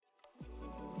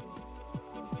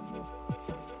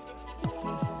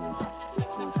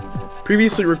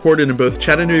Previously recorded in both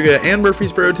Chattanooga and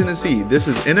Murfreesboro, Tennessee, this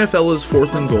is NFL's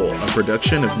Fourth and Goal, a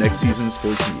production of Next Season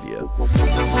Sports Media.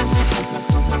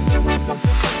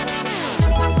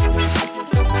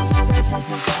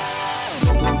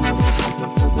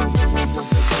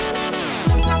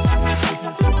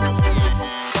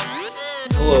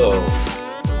 Hello.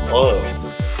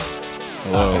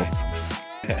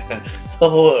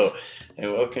 Hello,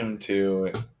 and welcome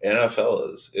to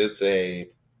NFL's. It's a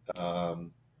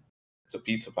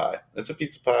pizza pie. It's a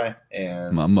pizza pie,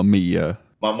 and Mamma mia!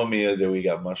 Do we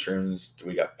got mushrooms? Do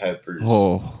we got peppers?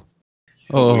 Oh,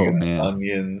 do we got man!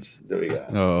 Onions? Do we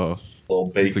got Oh, little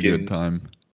bacon? it's a good time.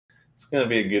 It's gonna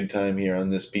be a good time here on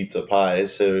this pizza pie.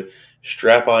 So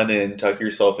strap on in, tuck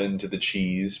yourself into the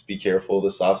cheese. Be careful,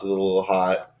 the sauce is a little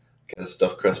hot. Got a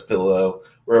stuffed crust pillow.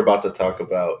 We're about to talk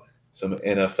about some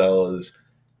NFL's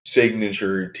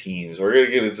signature teams. We're going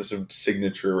to get into some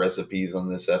signature recipes on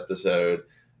this episode.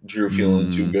 Drew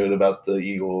feeling too good about the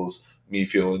Eagles. Me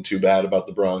feeling too bad about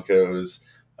the Broncos.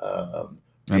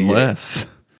 Unless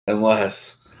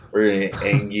we're going to get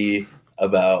angry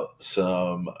about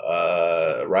some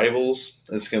rivals.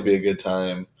 It's going to be a good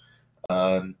time.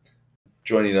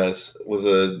 Joining us was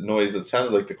a noise that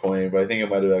sounded like the coin, but I think it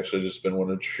might have actually just been one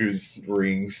of Drew's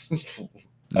rings.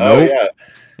 Oh, nope. yeah.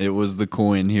 It was the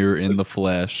coin here in the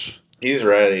flesh. He's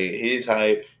ready. He's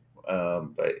hype,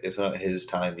 but it's not his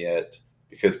time yet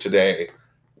because today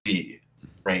we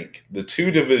rank the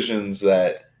two divisions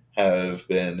that have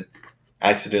been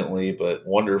accidentally but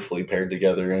wonderfully paired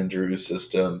together in Drew's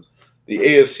system, the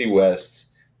AFC West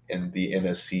and the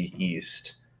NFC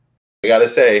East. I got to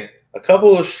say, a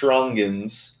couple of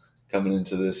strongins coming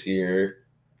into this year,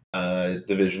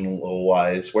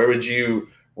 divisional-wise. Where would you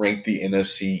rank the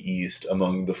NFC East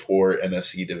among the four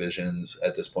NFC divisions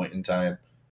at this point in time?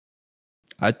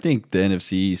 I think the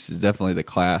NFC East is definitely the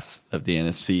class of the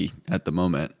NFC at the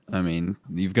moment. I mean,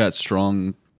 you've got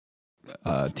strong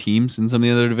teams in some of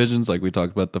the other divisions, like we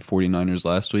talked about the 49ers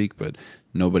last week, but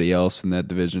nobody else in that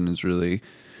division is really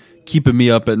keeping me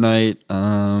up at night.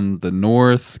 The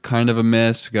North, kind of a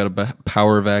mess. Got a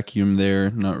power vacuum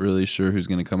there. Not really sure who's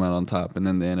going to come out on top. And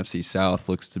then the NFC South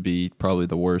looks to be probably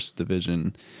the worst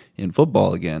division in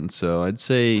football again. So I'd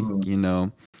say,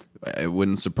 it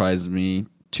wouldn't surprise me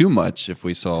too much if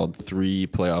we saw 3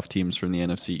 playoff teams from the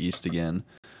NFC East again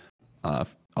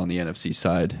on the NFC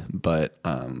side. But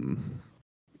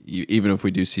even if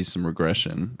we do see some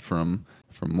regression from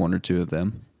one or two of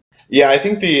them. Yeah, I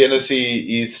think the NFC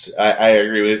East, I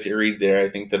agree with your read there. I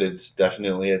think that it's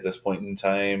definitely at this point in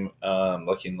time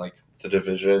looking like the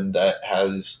division that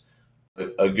has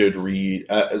a good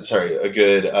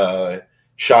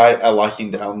shot at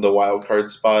locking down the wild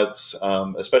card spots,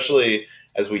 especially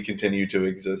as we continue to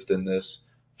exist in this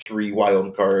 3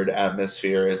 wild card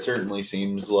atmosphere. It certainly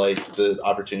seems like the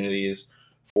opportunities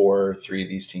for 3 of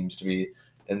these teams to be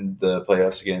in the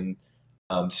playoffs again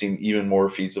seem even more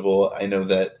feasible. I know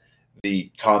that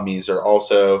the commies are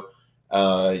also,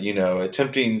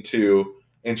 attempting to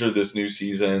enter this new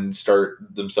season, start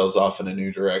themselves off in a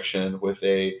new direction with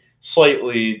a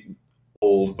slightly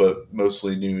old but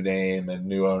mostly new name and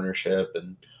new ownership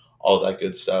and all that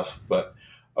good stuff. But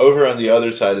over on the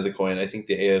other side of the coin, I think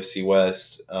the AFC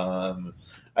West,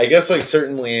 I guess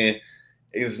certainly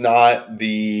is not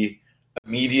the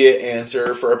immediate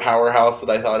answer for a powerhouse that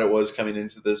I thought it was coming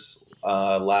into this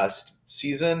last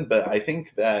season. But I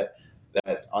think that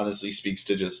honestly speaks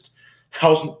to just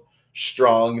how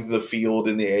strong the field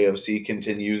in the AFC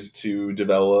continues to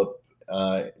develop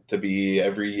to be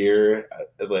every year.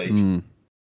 The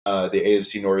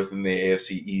AFC North and the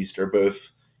AFC East are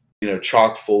both,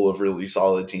 chock full of really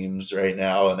solid teams right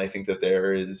now. And I think that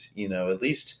there is, at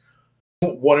least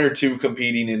 1 or 2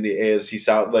 competing in the AFC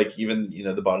South. Even,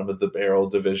 the bottom of the barrel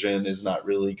division is not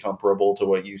really comparable to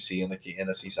what you see in the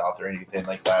NFC South or anything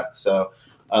like that. So,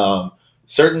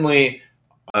 certainly,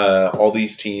 all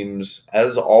these teams,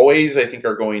 as always, I think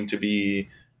are going to be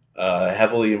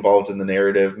heavily involved in the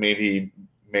narrative, maybe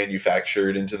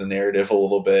manufactured into the narrative a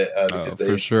little bit.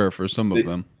 For some of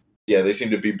them. Yeah, they seem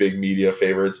to be big media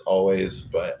favorites always,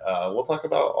 but we'll talk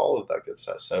about all of that good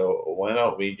stuff. So why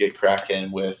don't we get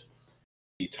cracking with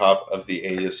the top of the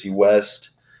AFC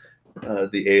West,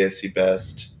 the AFC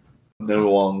Best,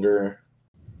 no longer,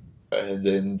 and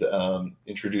then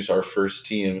introduce our first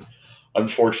team.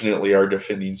 Unfortunately, our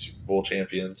defending Super Bowl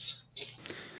champions.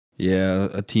 Yeah,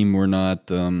 a team we're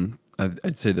not,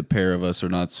 I'd say the pair of us are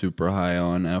not super high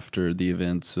on after the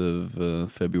events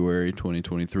of February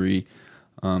 2023.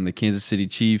 The Kansas City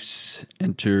Chiefs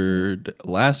entered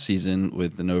last season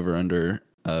with an over-under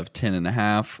of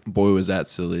 10.5. Boy, was that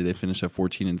silly. They finished at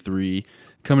 14-3.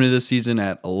 Coming to this season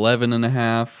at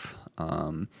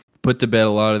 11.5. Put to bed a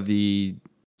lot of the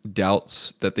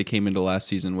doubts that they came into last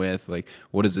season with, like,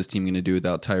 what is this team going to do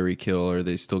without Tyreek Hill? Are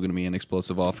they still going to be an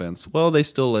explosive offense? Well, they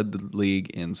still led the league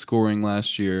in scoring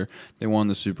last year. They won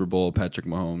the Super Bowl. Patrick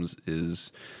Mahomes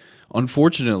is,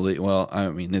 unfortunately, well, I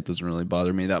mean, it doesn't really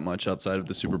bother me that much outside of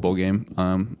the Super Bowl game.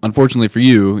 Unfortunately for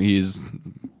you, he's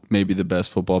maybe the best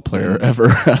football player ever.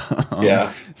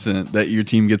 So that your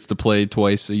team gets to play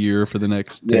twice a year for the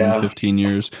next 10, 15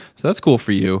 years. So that's cool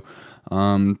for you.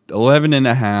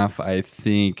 11.5, I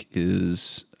think,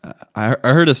 is. I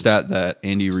heard a stat that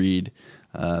Andy Reid,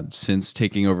 since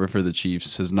taking over for the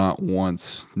Chiefs, has not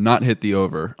once not hit the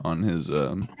over on his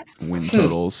win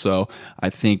totals. So I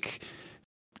think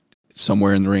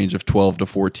somewhere in the range of 12 to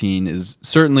 14 is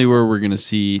certainly where we're going to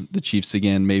see the Chiefs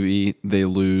again. Maybe they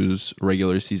lose a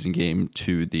regular season game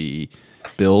to the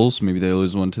Bills. Maybe they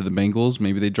lose one to the Bengals.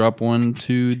 Maybe they drop one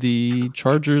to the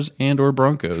Chargers and or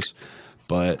Broncos.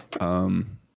 But I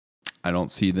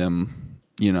don't see them,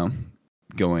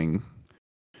 going.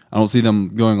 I don't see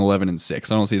them going 11-6. I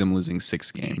don't see them losing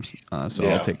 6 games. So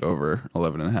I'll take over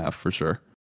 11.5 for sure.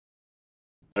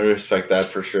 I respect that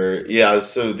for sure. Yeah.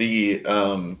 So the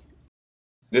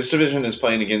this division is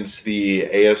playing against the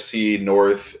AFC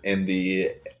North and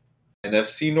the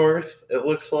NFC North. It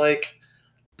looks like,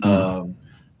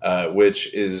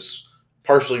 which is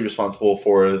partially responsible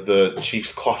for the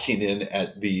Chiefs clocking in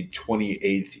at the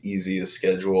 28th easiest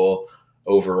schedule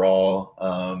overall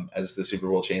as the Super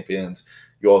Bowl champions.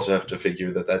 You also have to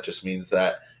figure that just means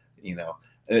that,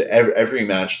 every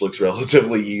match looks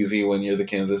relatively easy when you're the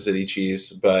Kansas City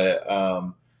Chiefs, but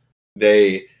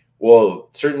they will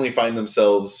certainly find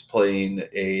themselves playing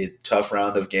a tough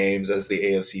round of games as the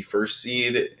AFC first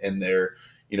seed in their,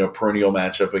 perennial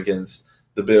matchup against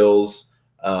the Bills.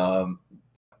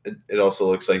 It also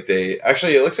looks like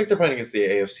it looks like they're playing against the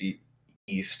AFC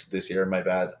East this year. My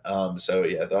bad. So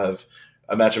yeah, they'll have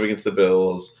a matchup against the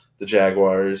Bills, the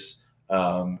Jaguars,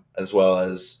 as well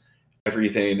as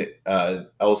everything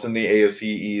else in the AFC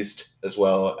East, as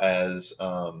well as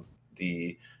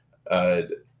the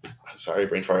Bengals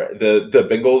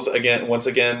once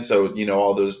again. So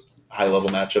all those high level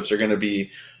matchups are going to be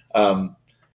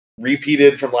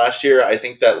repeated from last year. I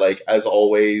think that, as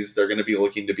always, they're going to be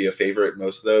looking to be a favorite in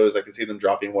most of those. I can see them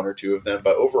dropping one or two of them,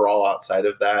 but overall, outside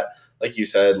of that, like you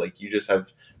said, you just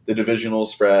have the divisional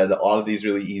spread, a lot of these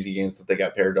really easy games that they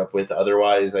got paired up with.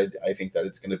 Otherwise, I think that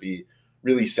it's going to be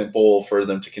really simple for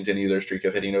them to continue their streak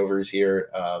of hitting overs here.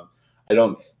 I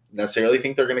don't necessarily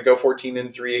think they're going to go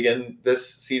 14-3 again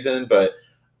this season, but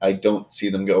I don't see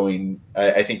them going.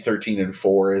 I think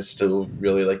 13-4 is still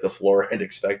really the floor I'd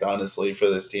expect, honestly, for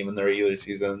this team in the regular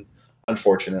season,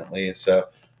 unfortunately. So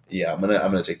yeah, I'm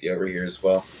gonna take the over here as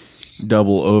well.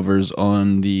 Double overs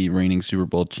on the reigning Super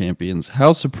Bowl champions.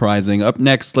 How surprising. Up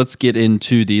next, let's get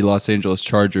into the Los Angeles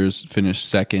Chargers. Finished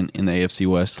second in the AFC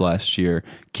West last year.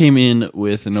 Came in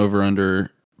with an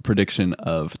over-under prediction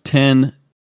of 10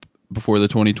 before the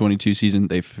 2022 season.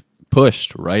 They've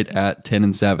pushed right at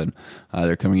 10-7.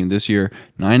 They're coming in this year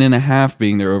 9.5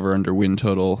 being their over-under win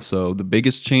total. So the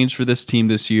biggest change for this team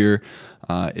this year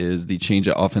is the change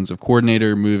at offensive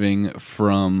coordinator, moving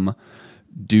from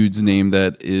dude's name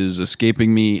that is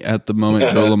escaping me at the moment,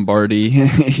 Joe Lombardi.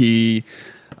 He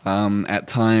at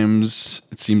times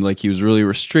it seemed like he was really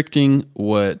restricting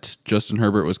what Justin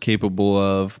Herbert was capable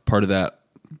of. Part of that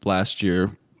last year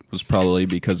was probably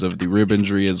because of the rib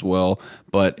injury as well,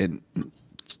 but it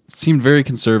seemed very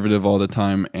conservative all the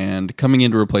time. And coming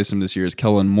in to replace him this year is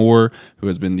Kellen Moore, who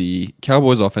has been the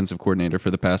Cowboys offensive coordinator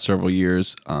for the past several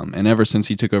years. And ever since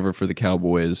he took over for the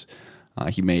Cowboys,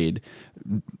 he made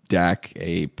Dak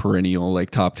a perennial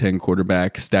top 10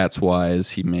 quarterback stats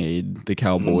wise. He made the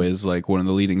Cowboys one of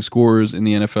the leading scorers in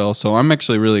the NFL. So I'm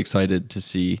actually really excited to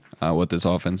see what this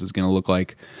offense is going to look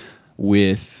like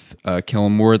with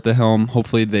Kellen Moore at the helm.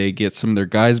 Hopefully they get some of their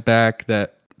guys back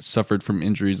that suffered from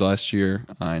injuries last year.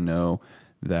 I know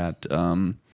that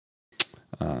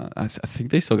I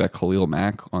think they still got Khalil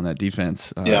Mack on that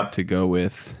defense to go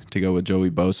with Joey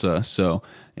Bosa. So,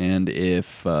 and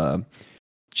if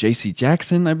J.C.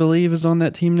 Jackson, I believe, is on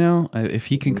that team now, if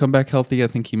he can come back healthy, I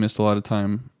think he missed a lot of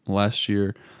time last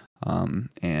year.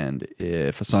 And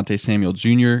if Asante Samuel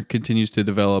Jr. continues to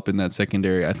develop in that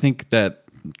secondary, I think that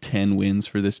 10 wins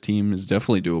for this team is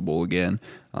definitely doable again.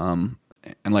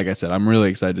 And like I said, I'm really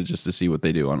excited just to see what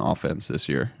they do on offense this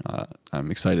year. I'm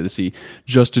excited to see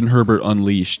Justin Herbert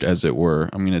unleashed, as it were.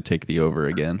 I'm going to take the over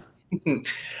again.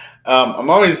 I'm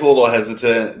always a little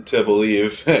hesitant to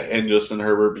believe in Justin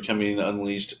Herbert becoming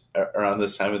unleashed around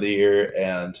this time of the year.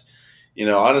 And,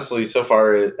 honestly, so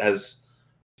far it has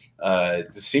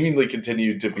seemingly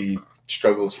continued to be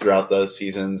struggles throughout those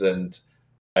seasons. And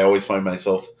I always find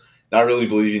myself not really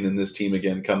believing in this team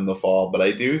again come the fall. But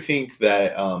I do think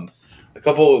that a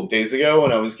couple of days ago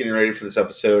when I was getting ready for this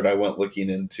episode, I went looking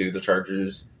into the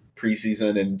Chargers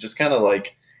preseason and just kind of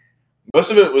like,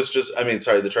 most of it was just,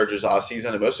 the Chargers off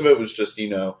season, and most of it was just,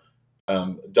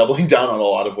 doubling down on a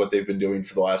lot of what they've been doing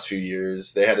for the last few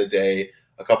years. They had a day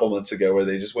a couple months ago where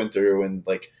they just went through and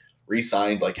like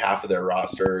re-signed like half of their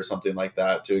roster or something like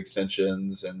that to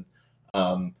extensions and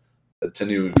to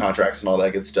new contracts and all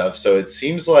that good stuff. So it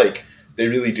seems like they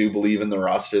really do believe in the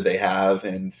roster they have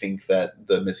and think that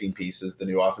the missing piece is the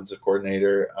new offensive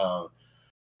coordinator.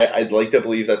 I'd like to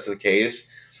believe that's the case.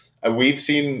 We've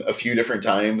seen a few different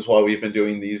times while we've been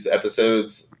doing these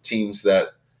episodes, teams that,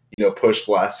 pushed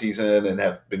last season and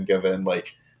have been given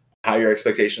like higher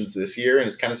expectations this year. And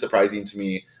it's kind of surprising to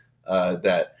me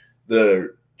that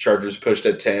the Chargers pushed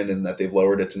at 10 and that they've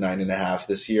lowered it to 9.5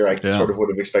 this year. I sort of would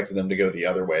have expected them to go the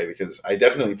other way because I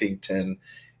definitely think 10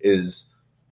 is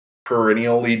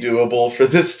perennially doable for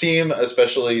this team,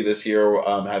 especially this year,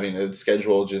 having a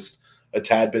schedule just a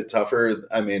tad bit tougher.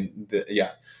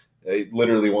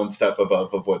 Literally one step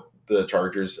above of what the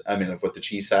of what the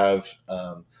Chiefs have.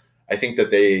 I think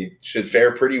that they should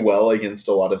fare pretty well against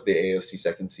a lot of the AFC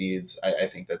second seeds. I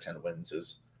think that 10 wins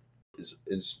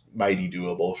is mighty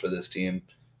doable for this team.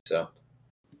 So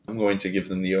I'm going to give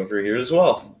them the over here as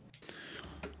well.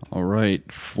 All right,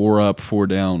 4 up, 4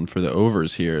 down for the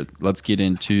overs here. Let's get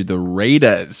into the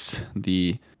Raiders,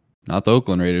 not the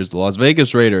Oakland Raiders, the Las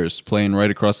Vegas Raiders, playing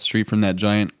right across the street from that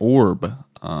giant orb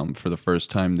for the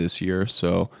first time this year.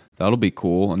 So that'll be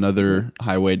cool. Another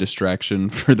highway distraction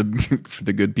for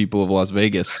the good people of Las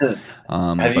Vegas.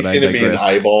 Have you seen it being an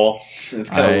eyeball?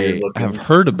 It's kind of weird looking. I have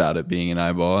heard about it being an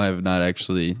eyeball. I have not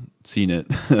actually seen it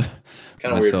kind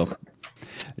of myself. Weird.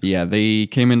 Yeah, they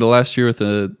came into last year with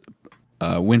a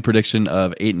win prediction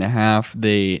of 8.5.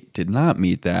 They did not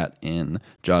meet that in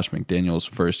Josh McDaniels'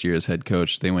 first year as head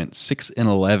coach. They went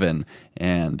 6-11,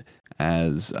 and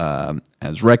as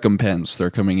recompense,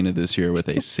 they're coming into this year with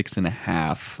a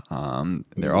 6.5.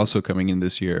 They're also coming in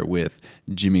this year with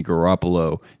Jimmy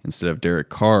Garoppolo instead of Derek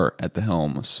Carr at the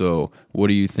helm. So, what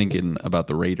are you thinking about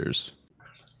the Raiders?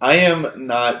 I am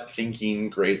not thinking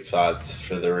great thoughts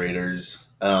for the Raiders.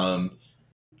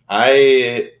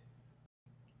 I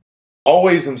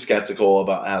always am skeptical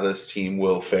about how this team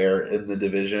will fare in the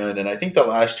division, and I think that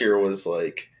last year was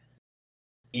like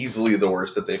easily the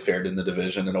worst that they fared in the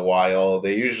division in a while.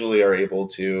 They usually are able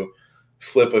to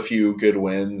flip a few good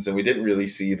wins, and we didn't really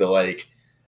see the like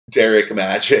Derek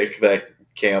magic that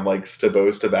Cam likes to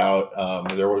boast about.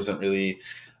 There wasn't really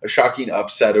a shocking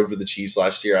upset over the Chiefs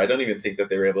last year. I don't even think that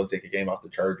they were able to take a game off the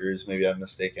Chargers. Maybe I'm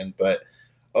mistaken, but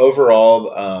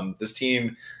overall, this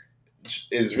team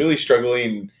is really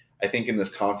struggling, I think, in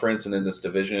this conference and in this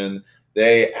division.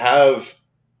 They have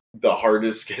the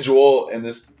hardest schedule in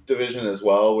this division as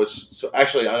well,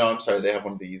 I'm sorry, they have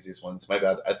one of the easiest ones. My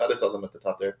bad. I thought I saw them at the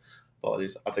top there.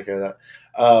 Apologies. I'll take care of that.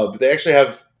 But they actually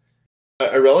have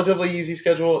a relatively easy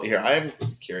schedule. Here, I'm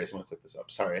curious. I'm going to click this up.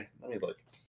 Sorry. Let me look.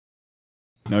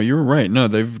 No, you were right. No,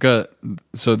 they've got,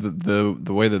 so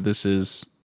the way that this is,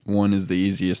 1 is the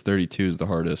easiest, 32 is the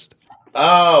hardest.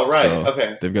 Oh, right. So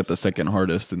okay. They've got the second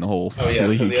hardest in the whole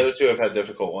league. So the other two have had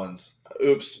difficult ones.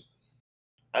 Oops.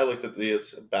 I looked at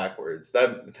these backwards.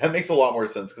 That makes a lot more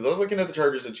sense because I was looking at the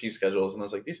Chargers and Chiefs schedules and I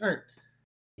was like, these aren't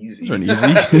easy. These aren't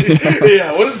easy.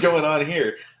 Yeah, what is going on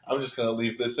here? I'm just going to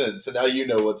leave this in. So now you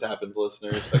know what's happened,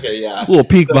 listeners. Okay, yeah. A little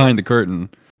peek behind the curtain.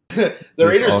 The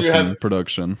Raiders awesome do have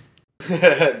production.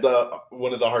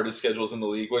 One of the hardest schedules in the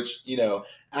league, which,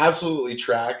 absolutely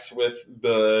tracks with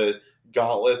the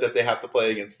gauntlet that they have to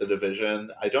play against the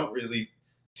division. I don't really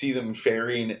see them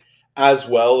faring as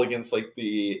well against like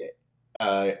the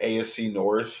AFC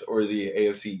North or the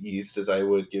AFC East as I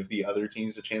would give the other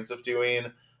teams a chance of doing.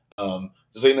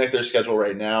 Just looking at their schedule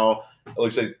right now, it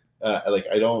looks like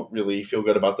I don't really feel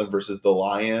good about them versus the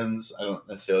Lions. I don't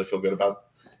necessarily feel good about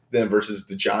them versus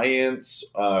the Giants,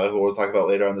 who we'll talk about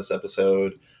later on this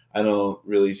episode. I don't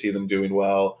really see them doing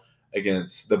well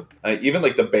against the even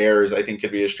like the Bears. I think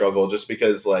could be a struggle just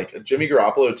because like Jimmy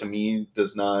Garoppolo to me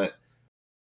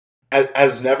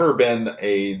has never been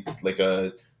a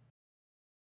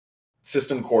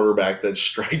system quarterback that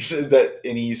strikes that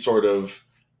any sort of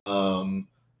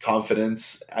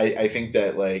confidence. I think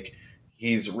that like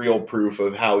he's real proof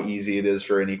of how easy it is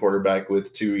for any quarterback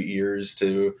with 2 ears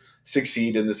to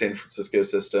succeed in the San Francisco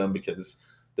system because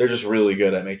they're just really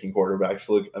good at making quarterbacks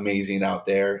look amazing out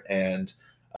there. And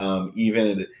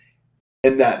even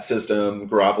in that system,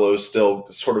 Garoppolo still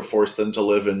sort of forced them to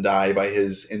live and die by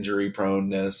his injury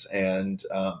proneness and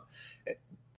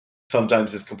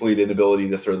sometimes his complete inability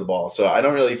to throw the ball. So I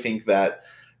don't really think that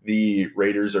the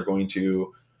Raiders are going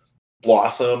to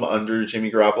blossom under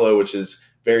Jimmy Garoppolo, which is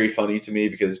very funny to me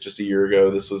because just a year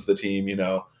ago, this was the team,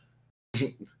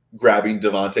 grabbing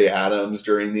Devontae Adams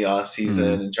during the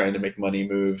offseason and trying to make money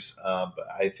moves. But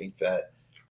I think that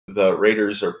the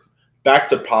Raiders are back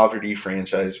to poverty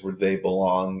franchise where they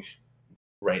belong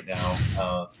right now.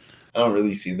 I don't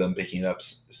really see them picking up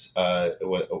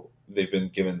what they've been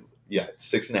given. Yeah,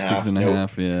 6.5.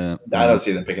 6.5, yeah. I don't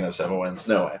see them picking up 7 wins.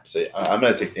 No way. So I'm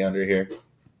going to take the under here.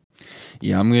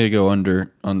 Yeah, I'm going to go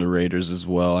under on the Raiders as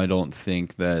well. I don't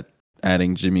think that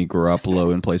adding Jimmy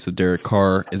Garoppolo in place of Derek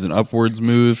Carr is an upwards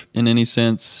move in any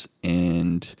sense,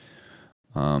 and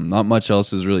not much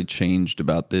else has really changed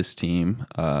about this team.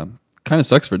 Kind of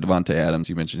sucks for Devontae Adams.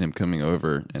 You mentioned him coming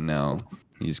over, and now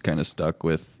he's kind of stuck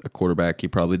with a quarterback he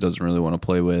probably doesn't really want to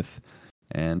play with,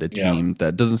 and a team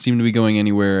that doesn't seem to be going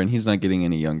anywhere, and he's not getting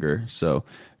any younger. So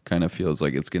kind of feels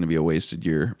like it's going to be a wasted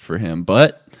year for him,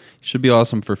 but it should be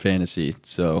awesome for fantasy.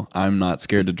 So I'm not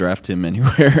scared to draft him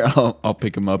anywhere. I'll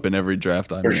pick him up in every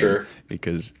draft I'm in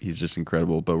because he's just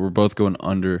incredible. But we're both going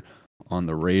under on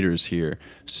the Raiders here.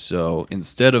 So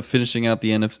instead of finishing out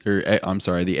the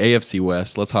AFC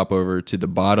West, let's hop over to the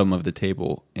bottom of the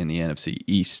table in the NFC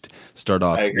East. Start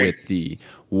off with the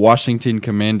Washington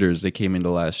Commanders. They came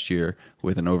into last year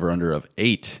with an over-under of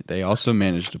 8. They also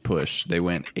managed to push. They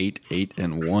went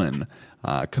 8-1.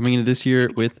 Coming into this year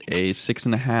with a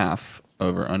 6.5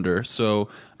 over-under. So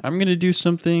I'm going to do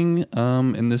something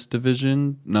in this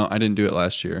division. No, I didn't do it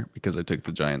last year because I took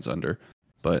the Giants under.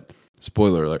 But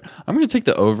spoiler alert, I'm going to take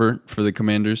the over for the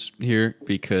Commanders here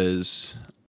because,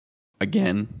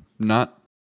 again, not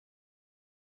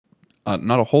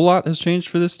a whole lot has changed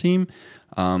for this team.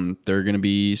 They're going to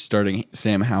be starting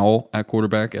Sam Howell at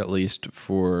quarterback, at least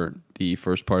for the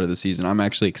first part of the season. I'm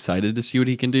actually excited to see what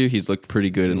he can do. He's looked pretty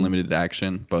good in limited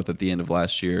action, both at the end of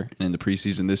last year and in the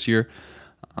preseason this year.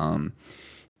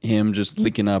 Him just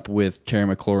linking up with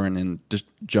Terry McLaurin and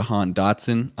Jahan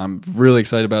Dotson. I'm really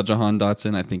excited about Jahan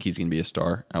Dotson. I think he's going to be a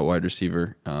star at wide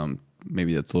receiver.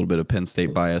 Maybe that's a little bit of Penn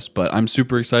State bias, but I'm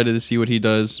super excited to see what he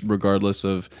does, regardless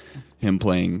of him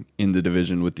playing in the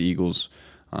division with the Eagles,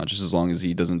 just as long as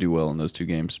he doesn't do well in those 2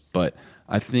 games. But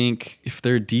I think if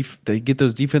they get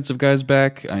those defensive guys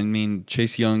back, I mean,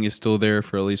 Chase Young is still there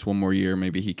for at least 1 more year.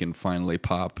 Maybe he can finally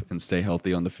pop and stay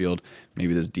healthy on the field.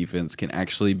 Maybe this defense can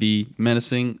actually be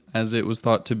menacing as it was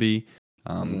thought to be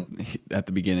at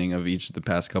the beginning of each of the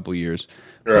past couple years.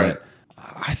 Right.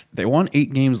 But they won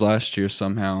 8 games last year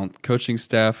somehow. Coaching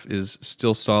staff is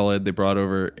still solid. They brought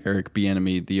over Eric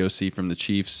Bieniemy, the OC from the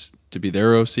Chiefs, to be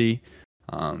their OC.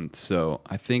 So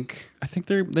I think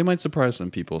they might surprise some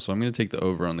people. So I'm going to take the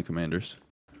over on the Commanders.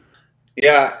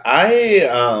 Yeah,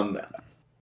 I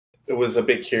was a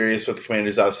bit curious with the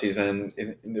Commanders offseason.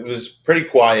 It was pretty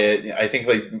quiet. I think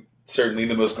certainly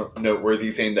the most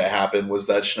noteworthy thing that happened was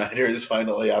that Schneider is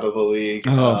finally out of the league.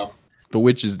 The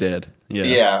witch is dead.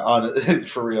 Yeah,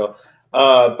 for real.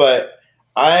 But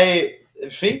I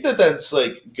think that's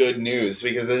good news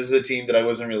because this is a team that I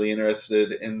wasn't really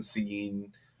interested in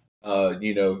seeing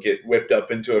get whipped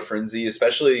up into a frenzy,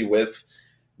 especially with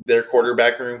their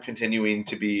quarterback room continuing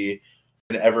to be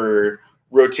an ever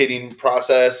rotating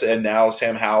process. And now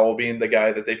Sam Howell being the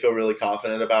guy that they feel really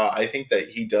confident about. I think that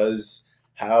he does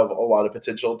have a lot of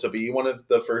potential to be one of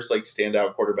the first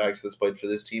standout quarterbacks that's played for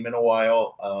this team in a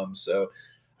while. So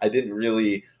I didn't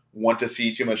really want to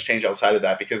see too much change outside of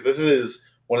that because this is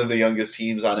one of the youngest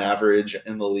teams on average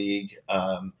in the league.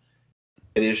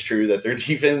 It is true that their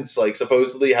defense,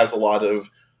 supposedly has a lot of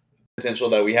potential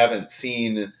that we haven't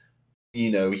seen,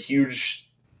 huge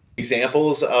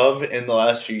examples of in the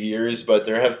last few years, but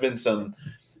there have been some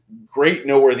great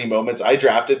noteworthy moments. I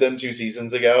drafted them 2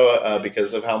 seasons ago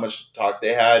because of how much talk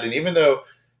they had. And even though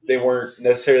they weren't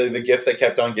necessarily the gift that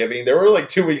kept on giving, there were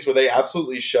 2 weeks where they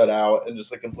absolutely shut out and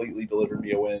just completely delivered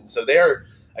me a win. So they are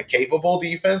a capable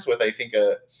defense with, I think,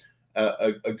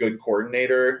 a good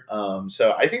coordinator.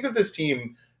 So I think that this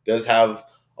team does have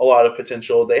a lot of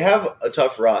potential. They have a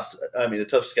tough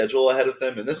schedule ahead of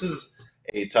them, and this is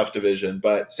a tough division.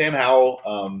 But Sam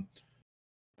Howell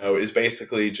is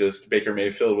basically just Baker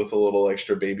Mayfield with a little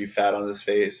extra baby fat on his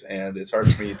face, and it's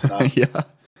hard for me to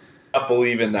not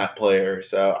believe in that player.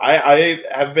 So I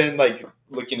have been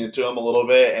looking into him a little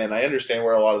bit, and I understand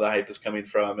where a lot of the hype is coming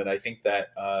from, and I think that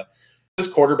this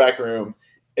quarterback room,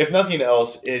 if nothing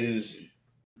else, is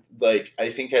like I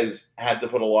think has had to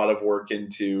put a lot of work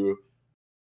into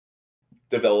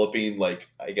developing, like,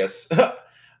 I guess,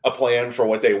 a plan for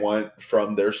what they want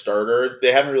from their starter.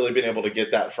 They haven't really been able to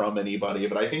get that from anybody,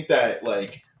 but I think that,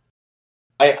 like,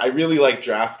 I really like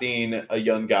drafting a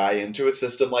young guy into a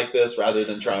system like this rather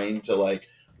than trying to, like,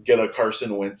 get a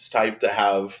Carson Wentz type to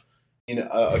have,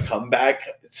 a comeback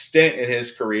stint in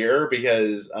his career,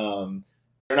 because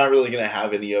they're not really going to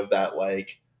have any of that,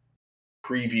 like,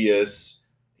 previous,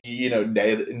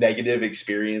 negative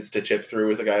experience to chip through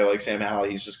with a guy like Sam Howell.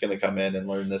 He's just going to come in and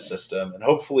learn this system and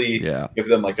hopefully give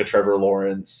them like a Trevor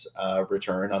Lawrence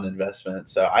return on investment.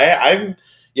 So I'm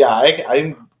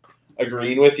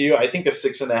agreeing with you. I think a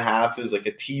 6.5 is like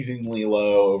a teasingly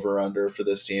low over under for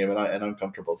this team, and I'm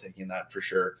comfortable taking that for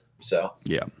sure. So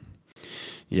yeah.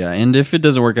 And if it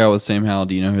doesn't work out with Sam Howell,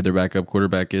 do you know who their backup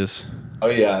quarterback is? Oh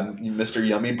yeah, Mr.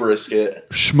 Yummy Brisket,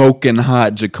 smoking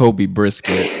hot Jacoby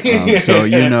Brisket. So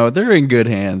they're in good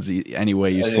hands. Any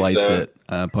way you slice it,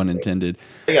 pun intended.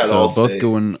 So both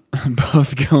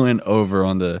going over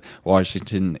on the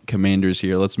Washington Commanders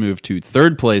here. Let's move to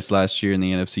third place last year in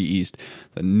the NFC East,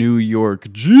 the New York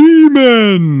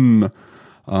G-Men.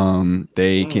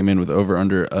 They came in with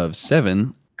over/under of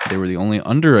 7. They were the only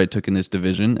under I took in this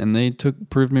division, and they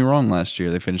proved me wrong last year.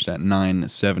 They finished at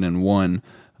 9-7-1.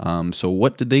 So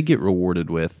what did they get rewarded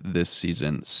with this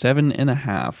season?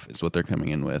 7.5 is what they're coming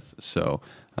in with. So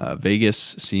Vegas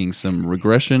seeing some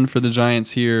regression for the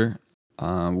Giants here.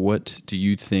 What do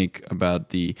you think about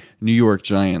the New York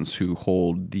Giants, who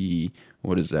hold the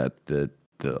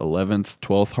 11th,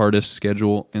 12th hardest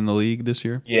schedule in the league this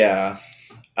year? Yeah.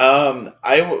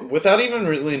 Without even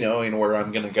really knowing where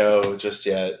I'm going to go just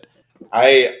yet,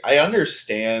 I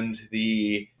understand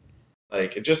the,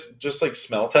 like, just like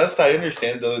smell test. I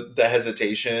understand the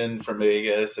hesitation from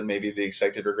Vegas and maybe the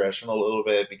expected regression a little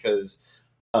bit, because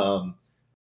the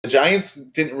Giants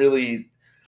didn't really.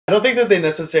 I don't think that they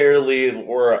necessarily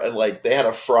were like they had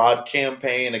a fraud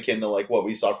campaign akin to like what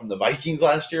we saw from the Vikings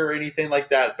last year or anything like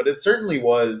that. But it certainly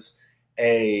was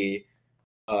a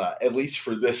at least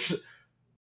for this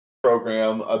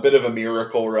program, a bit of a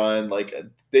miracle run. Like,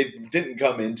 they didn't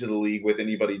come into the league with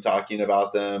anybody talking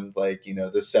about them, like,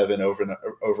 the 7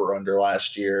 over under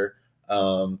last year.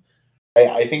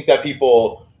 I think that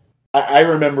people, I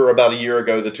remember about a year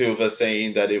ago, the two of us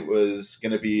saying that it was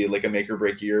going to be like a make or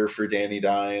break year for Danny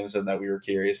Dimes, and that we were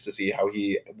curious to see how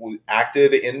he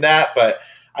acted in that. But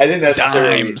I didn't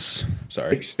necessarily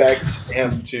expect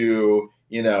him to,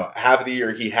 have the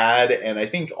year he had. And I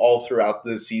think all throughout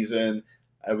the season,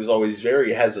 I was always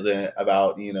very hesitant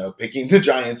about, picking the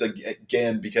Giants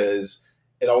again, because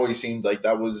it always seemed like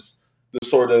that was the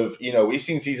sort of, we've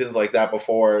seen seasons like that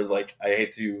before. Like, I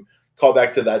hate to call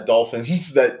back to that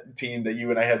Dolphins, that team that you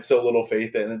and I had so little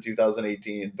faith in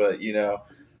 2018. But,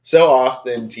 so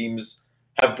often teams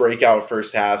have breakout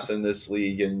first halves in this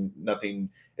league and nothing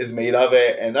is made of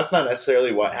it. And that's not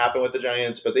necessarily what happened with the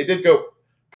Giants, but they did go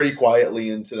pretty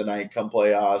quietly into the night come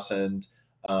playoffs. And,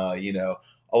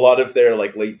 a lot of their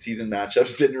like late season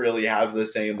matchups didn't really have the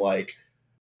same like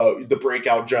the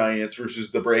breakout Giants versus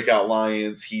the breakout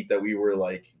Lions heat that we were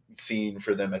like seeing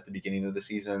for them at the beginning of the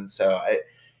season. So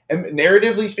and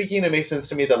narratively speaking, it makes sense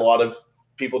to me that a lot of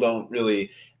people don't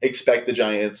really expect the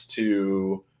Giants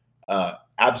to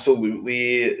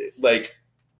absolutely like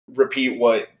repeat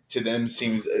what to them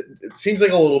seems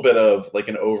like a little bit of like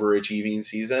an overachieving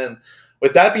season.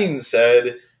 With that being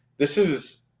said, this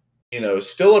is,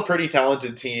 still a pretty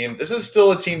talented team. This is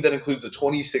still a team that includes a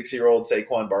 26-year-old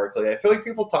Saquon Barkley. I feel like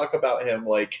people talk about him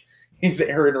like he's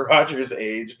Aaron Rodgers'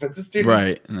 age, but this dude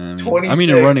is 26. I mean,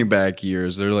 in running back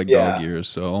years, they're like dog years,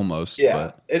 so almost. Yeah,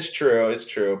 but it's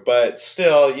true. But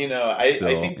still, I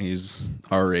think he's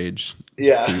our age.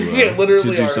 Yeah,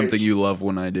 literally to do our something age. You love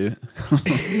when I do.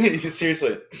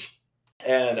 Seriously.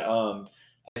 And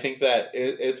I think that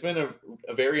it's been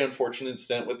a very unfortunate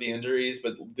stint with the injuries,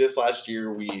 but this last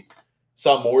year we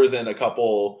saw more than a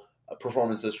couple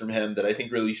performances from him that I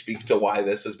think really speak to why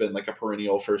this has been like a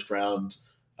perennial first round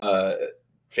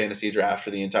fantasy draft for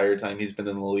the entire time he's been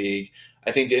in the league.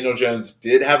 I think Daniel Jones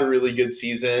did have a really good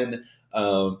season.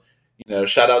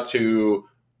 Shout out to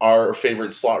our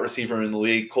favorite slot receiver in the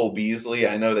league, Cole Beasley.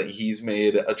 I know that he's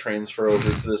made a transfer over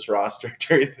to this roster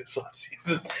during this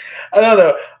offseason. I don't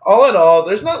know. All in all,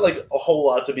 there's not like a whole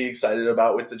lot to be excited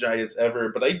about with the Giants ever,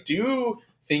 but I do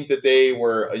think that they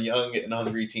were a young and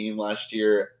hungry team last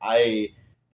year. I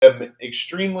am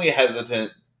extremely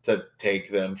hesitant to take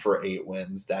them for 8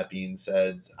 wins. That being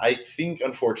said, I think,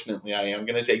 unfortunately, I am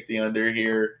going to take the under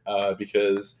here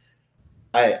because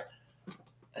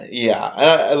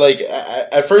Yeah,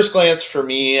 at first glance for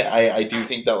me, I do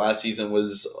think that last season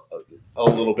was a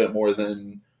little bit more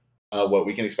than what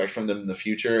we can expect from them in the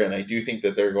future, and I do think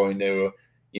that they're going to,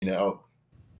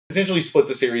 potentially split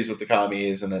the series with the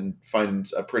Commies and then find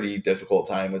a pretty difficult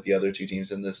time with the other two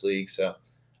teams in this league. So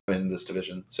I'm in this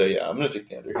division. So yeah, I'm going to take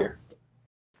the under here.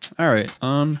 All right.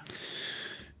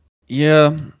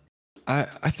 Yeah.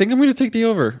 I think I'm going to take the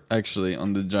over, actually,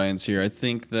 on the Giants here. I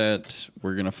think that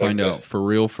we're going to find out for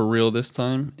real this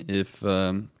time if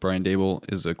Brian Dable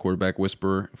is a quarterback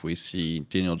whisperer, if we see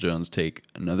Daniel Jones take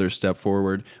another step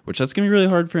forward, which that's going to be really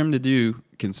hard for him to do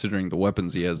considering the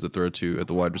weapons he has to throw to at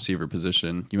the wide receiver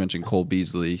position. You mentioned Cole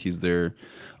Beasley. He's there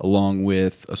along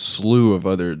with a slew of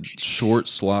other short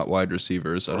slot wide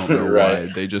receivers. I don't know Right.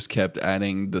 why. They just kept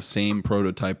adding the same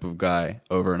prototype of guy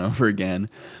over and over again.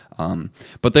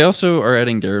 But they also are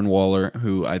adding Darren Waller,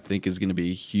 who I think is going to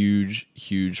be a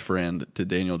huge friend to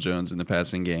Daniel Jones in the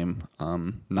passing game.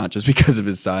 Not just because of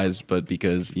his size, but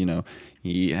because,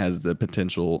 he has the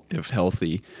potential, if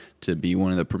healthy, to be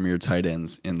one of the premier tight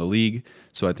ends in the league.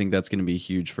 So I think that's going to be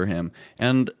huge for him.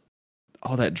 And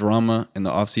all that drama in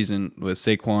the offseason with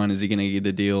Saquon, is he going to get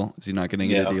a deal? Is he not going to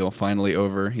get a deal? Finally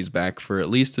over. He's back for at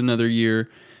least another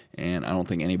year. And I don't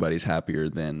think anybody's happier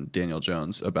than Daniel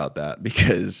Jones about that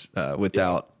because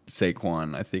without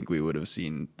Saquon, I think we would have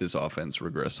seen this offense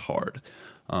regress hard.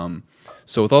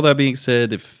 So with all that being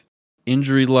said, if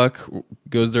injury luck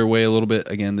goes their way a little bit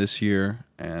again this year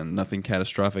and nothing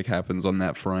catastrophic happens on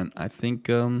that front, I think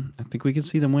we can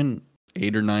see them win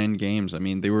 8 or 9 games. I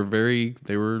mean, they were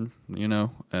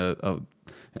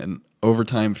an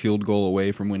overtime field goal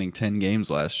away from winning 10 games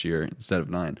last year instead of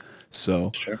 9.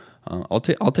 So Sure. I'll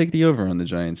take the over on the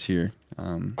Giants here.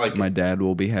 My dad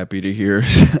will be happy to hear.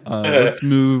 Let's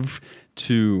move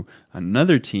to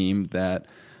another team that,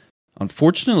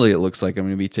 unfortunately, it looks like I'm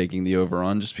going to be taking the over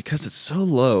on just because it's so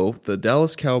low. The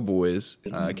Dallas Cowboys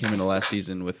came into last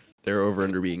season with their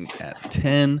over-under being at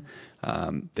 10.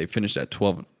 They finished at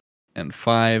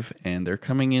 12-5, and they're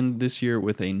coming in this year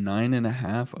with a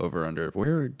 9.5 over-under.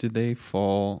 Where did they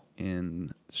fall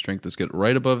in strength of schedule?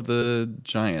 Right above the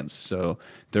Giants. So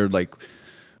they're like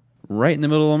right in the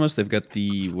middle almost. They've got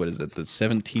the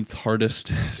 17th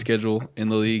hardest schedule in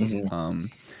the league.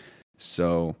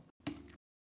 So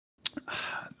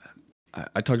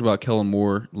I talked about Kellen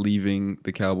Moore leaving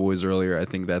the Cowboys earlier. I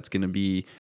think that's going to be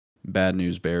bad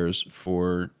news bears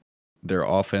for their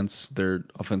offense, their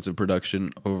offensive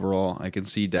production overall. I can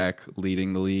see Dak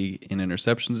leading the league in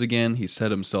interceptions again. He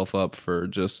set himself up for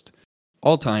just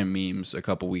all-time memes a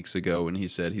couple weeks ago when he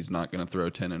said he's not going to throw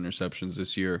 10 interceptions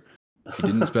this year. He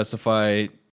didn't specify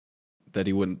that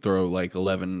he wouldn't throw like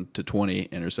 11 to 20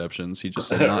 interceptions. He just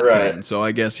said not 10. So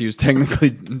I guess he was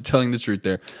technically telling the truth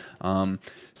there.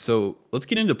 So let's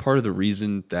get into part of the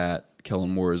reason that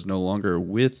Kellen Moore is no longer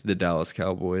with the Dallas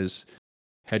Cowboys.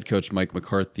 Head coach Mike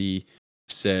McCarthy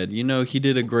said, he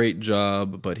did a great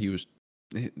job, but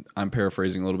I'm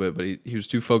paraphrasing a little bit, but he was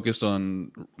too focused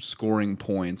on scoring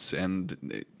points,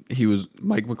 and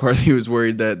Mike McCarthy was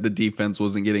worried that the defense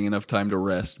wasn't getting enough time to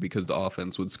rest because the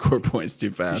offense would score points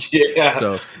too fast. Yeah.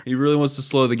 So he really wants to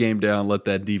slow the game down, let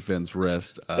that defense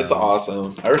rest. That's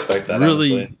awesome. I respect that,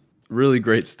 really, honestly. Really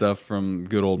great stuff from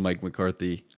good old Mike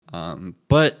McCarthy.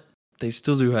 But they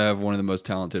still do have one of the most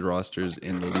talented rosters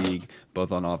in the league,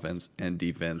 both on offense and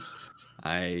defense.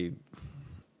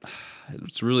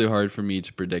 It's really hard for me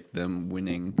to predict them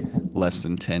winning less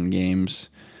than 10 games,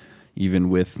 even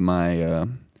with my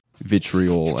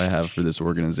vitriol I have for this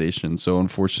organization. So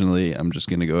unfortunately, I'm just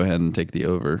going to go ahead and take the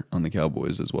over on the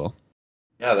Cowboys as well.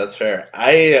 Yeah, that's fair.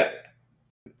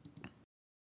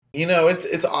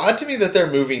 It's odd to me that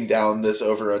they're moving down this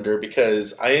over-under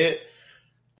because I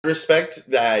respect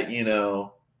that,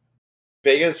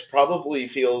 Vegas probably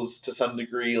feels to some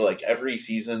degree like every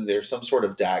season there's some sort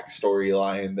of Dak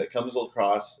storyline that comes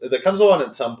along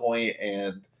at some point,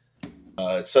 and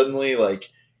suddenly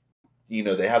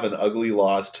they have an ugly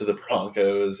loss to the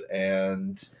Broncos,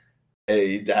 and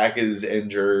Dak is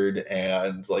injured,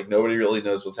 and nobody really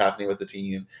knows what's happening with the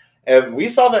team. And we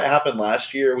saw that happen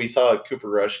last year. We saw Cooper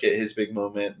Rush get his big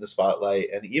moment in the spotlight,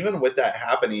 and even with that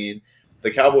happening, the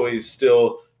Cowboys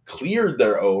still cleared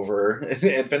their over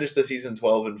and finished the season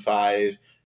 12-5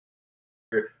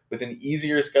 with an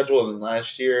easier schedule than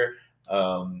last year.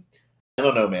 I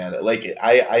don't know, man.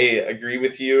 I agree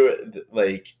with you.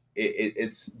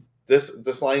 It's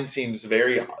this line seems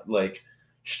very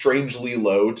strangely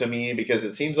low to me because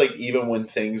it seems like even when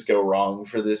things go wrong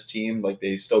for this team,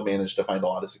 they still manage to find a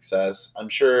lot of success. I'm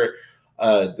sure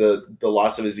the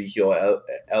loss of Ezekiel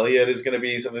Elliott is going to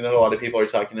be something that a lot of people are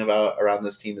talking about around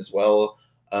this team as well.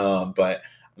 But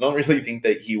don't really think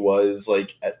that he was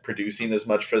like producing as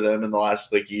much for them in the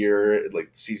last like year, like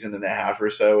season and a half or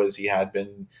so as he had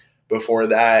been before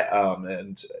that.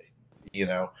 And you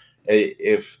know,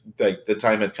 if like the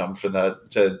time had come for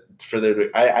that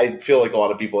I feel like a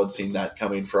lot of people had seen that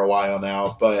coming for a while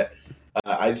now, but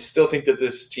I still think that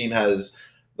this team has,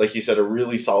 like you said, a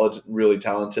really solid, really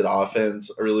talented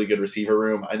offense, a really good receiver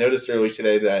room. I noticed earlier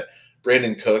today that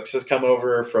Brandon Cooks has come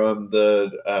over from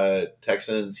the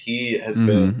Texans. He has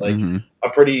been like a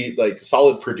pretty like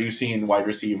solid producing wide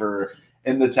receiver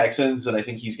in the Texans, and I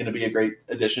think he's going to be a great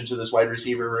addition to this wide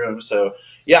receiver room. So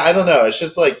yeah, I don't know. It's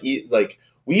just like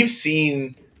we've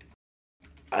seen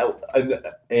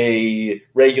a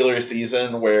regular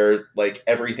season where like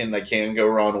everything that can go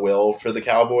wrong will for the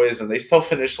Cowboys, and they still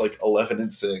finish like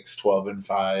 11-6,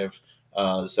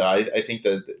 12-5. So I think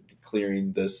that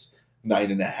clearing this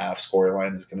 9.5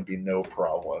 scoreline is going to be no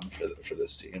problem for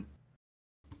this team.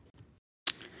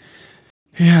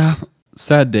 Yeah,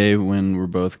 sad day when we're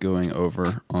both going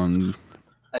over on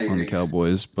the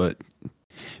Cowboys, but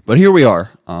here we are.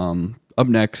 Up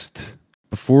next,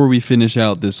 before we finish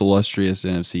out this illustrious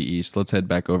NFC East, let's head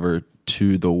back over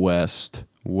to the West,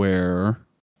 where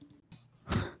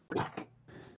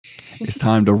it's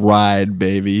time to ride,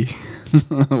 baby.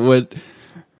 What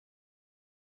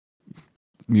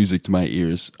music to my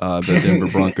ears. The Denver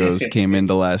Broncos came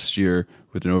into last year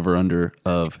with an over-under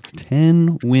of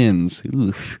 10 wins.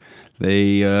 Oof.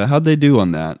 How'd they do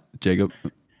on that, Jacob?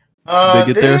 Did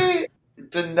they get there?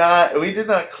 We did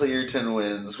not clear 10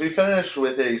 wins. We finished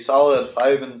with a solid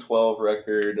 5-12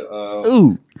 record.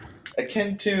 Ooh.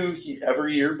 Akin to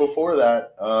every year before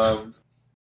that.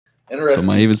 Interesting. Some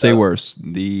might even say worse.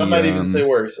 Some might even say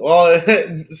worse. Well,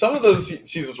 some of those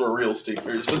seasons were real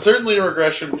stinkers, but certainly a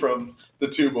regression from the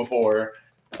two before.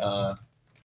 A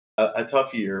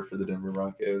tough year for the Denver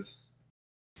Broncos.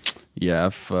 Yeah,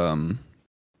 if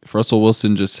Russell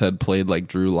Wilson just had played like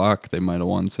Drew Lock, they might have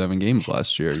won 7 games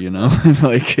last year, you know?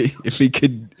 Like if he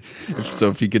could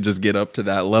just get up to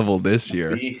that level this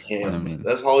year. Be him. I mean,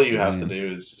 that's all you have to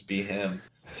do is just be him.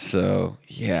 So,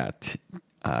 yeah,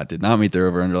 did not meet their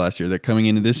over-under last year. They're coming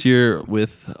into this year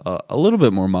with a little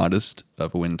bit more modest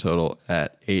of a win total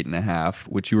at 8.5,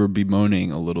 which you were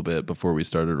bemoaning a little bit before we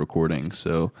started recording.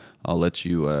 So I'll let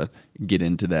you get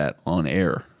into that on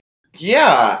air.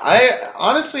 Yeah,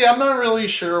 I'm not really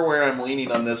sure where I'm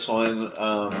leaning on this one.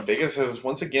 Vegas has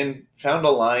once again found a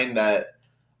line that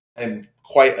I'm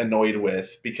quite annoyed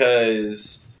with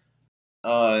because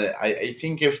I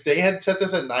think if they had set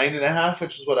this at 9.5,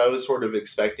 which is what I was sort of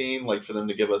expecting, like for them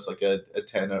to give us like a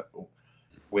 10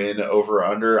 win over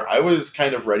under, I was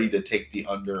kind of ready to take the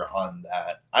under on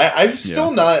that. I'm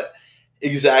still not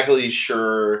exactly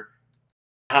sure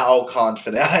how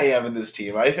confident I am in this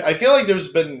team. I feel like there's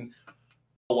been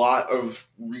a lot of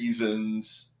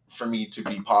reasons for me to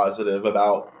be positive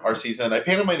about our season. I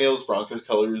painted my nails Broncos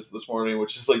colors this morning,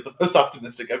 which is like the most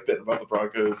optimistic I've been about the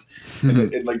Broncos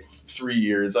in like 3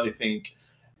 years, I think.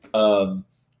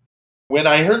 When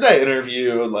I heard that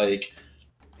interview, like,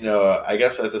 you know, I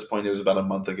guess at this point it was about a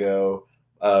month ago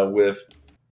with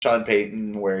Sean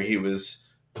Payton, where he was,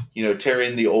 you know,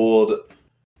 tearing the old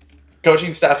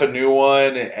coaching staff a new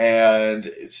one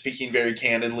and speaking very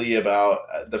candidly about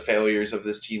the failures of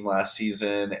this team last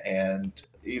season. And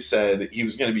he said he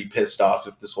was going to be pissed off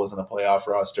if this wasn't a playoff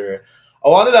roster. A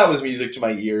lot of that was music to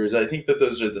my ears. I think that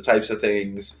those are the types of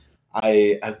things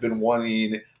I have been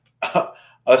wanting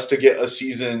us to get a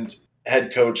seasoned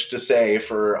head coach to say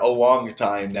for a long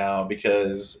time now,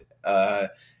 because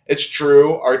it's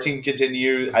true. Our team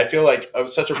continues. I feel like I'm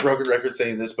such a broken record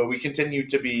saying this, but we continue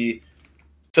to be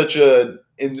such an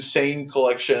insane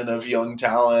collection of young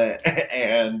talent,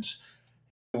 and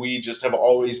we just have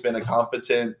always been a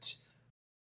competent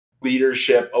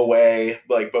leadership away,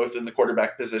 like both in the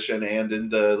quarterback position and in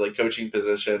the like coaching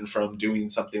position, from doing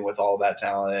something with all that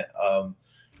talent.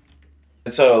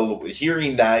 And so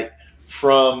hearing that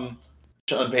from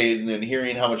Sean Payton and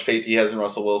hearing how much faith he has in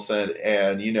Russell Wilson,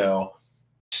 and, you know,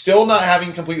 still not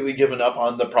having completely given up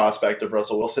on the prospect of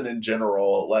Russell Wilson in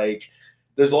general, like,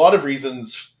 there's a lot of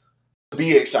reasons to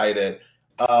be excited.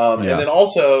 And then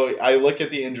also, I look at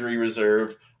the injury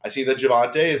reserve. I see that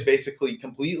Javonte is basically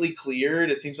completely cleared.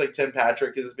 It seems like Tim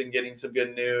Patrick has been getting some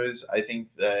good news. I think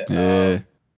that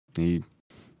he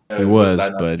was,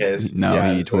 but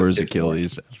now he tore his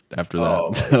Achilles after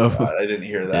that. Oh my God, I didn't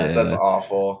hear that. That's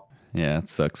awful. Yeah, it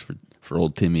sucks for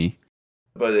old Timmy.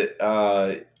 But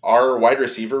our wide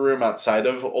receiver room outside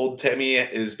of old Timmy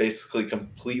is basically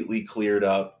completely cleared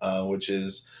up, which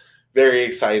is very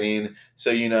exciting. So,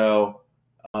 you know,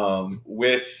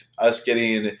 with us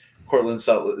getting Cortland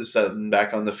Sutton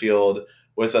back on the field,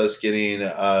 with us getting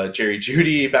Jerry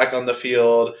Jeudy back on the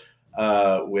field,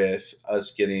 with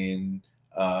us getting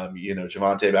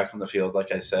Javonte back on the field,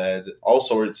 like I said, all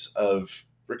sorts of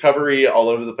recovery all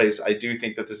over the place. I do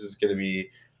think that this is going to be,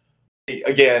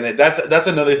 again, that's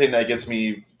another thing that gets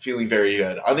me feeling very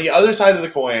good. On the other side of the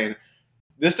coin,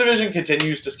 this division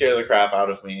continues to scare the crap out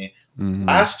of me. Mm-hmm.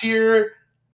 Last year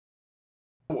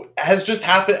has just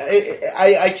happened.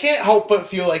 I can't help but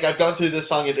feel like I've gone through this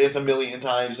song and dance a million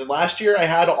times. And last year I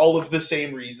had all of the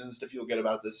same reasons to feel good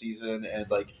about this season.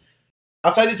 And like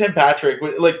outside of Tim Patrick,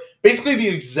 like basically the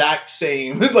exact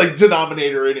same like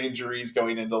denominator in injuries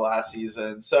going into last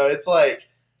season. So it's like,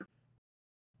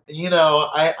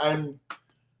 I'm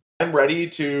ready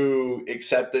to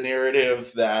accept the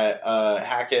narrative that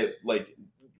Hackett like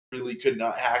really could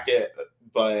not hack it,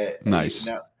 but nice.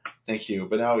 Thank you.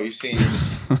 But now we've seen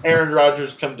Aaron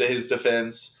Rodgers come to his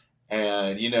defense,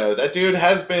 and that dude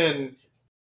has been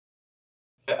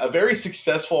a very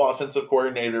successful offensive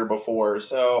coordinator before.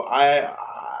 So I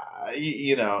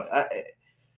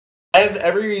have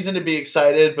every reason to be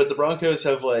excited, but the Broncos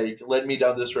have like led me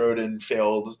down this road and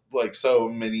failed like so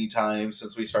many times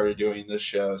since we started doing this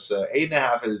show. So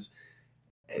 8.5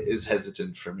 is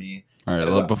hesitant for me. All right,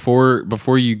 well,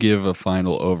 before you give a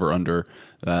final over under,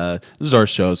 this is our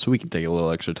show, so we can take a little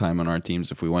extra time on our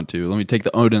teams if we want to. Let me take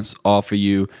the onus off of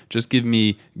you. Just give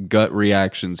me gut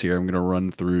reactions here. I'm going to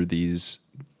run through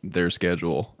their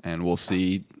schedule, and we'll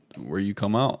see where you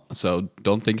come out. So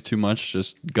don't think too much.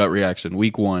 Just gut reaction.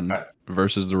 Week 1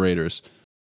 versus the Raiders.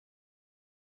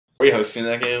 Are you hosting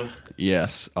that game?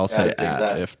 Yes, I'll say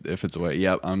at if it's away.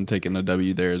 Yep, I'm taking a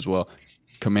W there as well.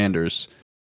 Commanders.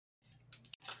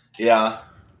 Yeah.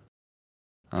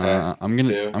 I'm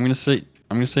gonna say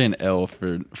an L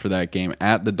for that game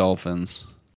at the Dolphins.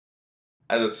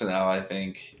 That's an L, I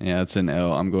think. Yeah, it's an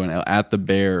L. I'm going L at the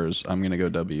Bears. I'm gonna go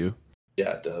W.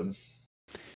 Yeah, dub.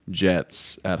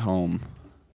 Jets at home.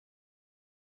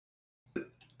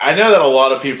 I know that a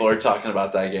lot of people are talking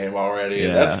about that game already.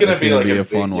 Yeah, that's gonna be like a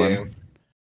fun game.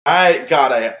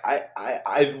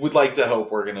 I would like to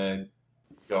hope we're gonna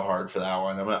go hard for that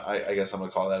one. I guess I'm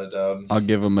gonna call that a dub. I'll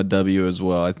give him a W as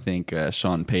well. I think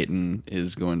Sean Payton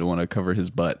is going to want to cover his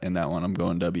butt in that one. I'm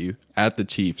going W. At the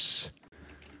Chiefs.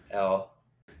 L.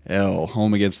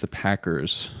 Home against the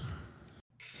Packers.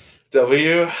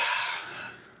 W.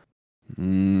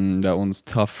 That one's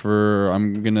tougher.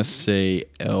 I'm gonna say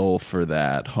L for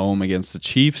that. Home against the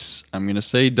Chiefs. I'm gonna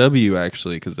say W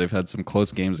actually because they've had some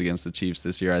close games against the Chiefs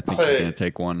this year. I think they're gonna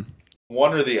take one.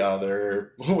 One or the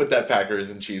other with that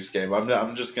Packers and Chiefs game.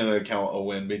 I'm just gonna count a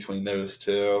win between those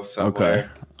two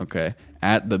somewhere. Okay.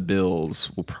 At the Bills,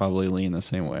 we'll probably lean the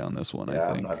same way on this one. Yeah,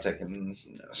 I think. I'm not taking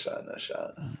no shot.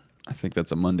 I think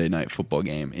that's a Monday night football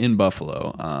game in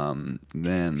Buffalo.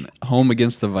 Then home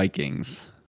against the Vikings.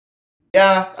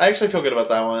 Yeah, I actually feel good about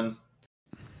that one.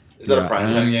 Is that a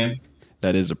primetime game?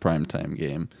 That is a primetime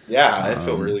game. Yeah, I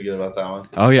feel really good about that one.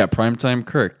 Oh, yeah, primetime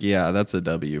Kirk. Yeah, that's a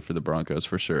W for the Broncos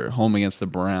for sure. Home against the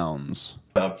Browns.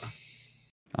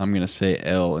 I'm going to say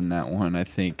L in that one. I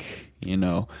think,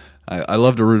 I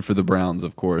love to root for the Browns,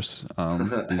 of course,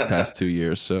 these past 2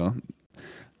 years. So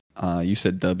you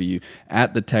said W.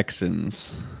 At the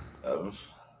Texans. Dub.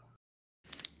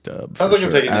 Sounds like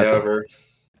I'm taking the over.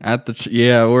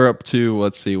 We're up to,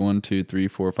 let's see, 1, 2, 3,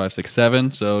 4, 5, 6, 7.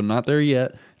 So not there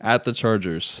yet. At the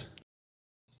Chargers.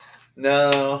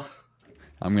 No.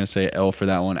 I'm going to say L for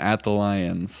that one. At the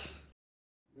Lions.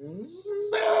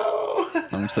 No.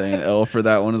 I'm saying L for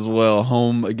that one as well.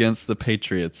 Home against the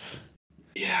Patriots.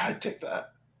 Yeah, I'd take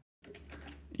that.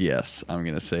 Yes, I'm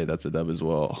going to say that's a dub as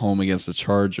well. Home against the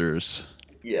Chargers.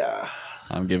 Yeah.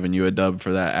 I'm giving you a dub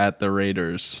for that. At the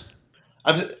Raiders.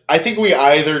 I think we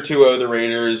either 2-0 the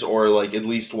Raiders or like at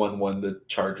least 1-1 the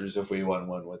Chargers if we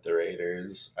 1-1 with the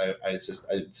Raiders. I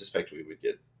suspect we would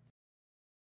get.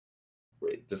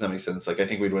 Wait, does that make sense? Like I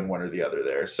think we'd win one or the other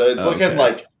there. So it's looking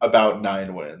like about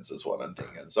 9 wins is what I'm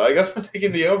thinking. So I guess I'm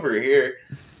taking the over here.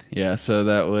 Yeah, so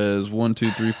that was 1,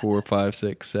 2, 3, 4, 5,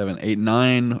 6, 7, 8,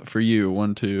 9 for you.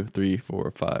 1, 2, 3,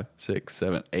 4, 5, 6,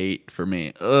 7, 8 for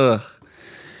me. Ugh.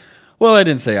 Well, I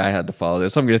didn't say I had to follow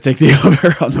this. I'm going to take the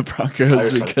over on the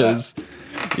Broncos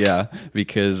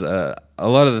because a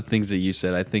lot of the things that you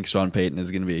said, I think Sean Payton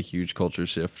is going to be a huge culture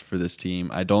shift for this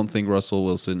team. I don't think Russell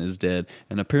Wilson is dead.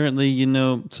 And apparently,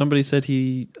 somebody said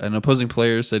an opposing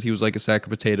player said he was like a sack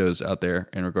of potatoes out there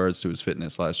in regards to his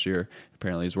fitness last year.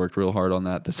 Apparently, he's worked real hard on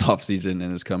that this offseason and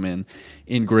has come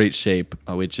in great shape,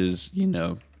 which is,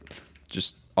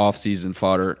 just off-season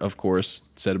fodder, of course,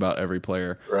 said about every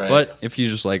player. Right. But if you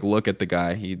just look at the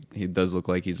guy, he does look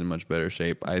like he's in much better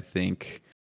shape. I think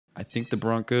I think the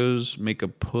Broncos make a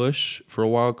push for a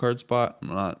wild card spot. I'm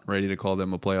not ready to call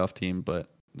them a playoff team, but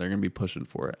they're going to be pushing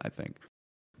for it, I think.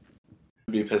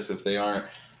 I'd be pissed if they aren't.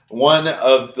 One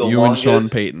of the You longest, and Sean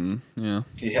Payton,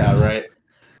 yeah, right.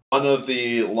 One of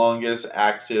the longest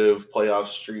active playoff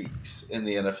streaks in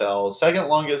the NFL. Second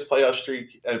longest playoff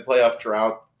streak and playoff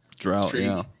drought streak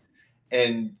yeah.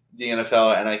 in the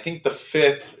NFL, and I think the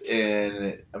fifth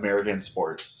in American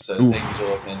sports. So things are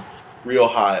looking real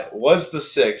hot. Was the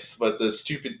sixth, but the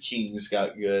stupid Kings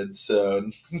got good. So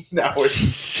now we're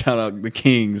shout out the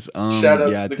Kings. Shout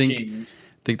out the Kings.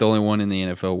 I think the only one in the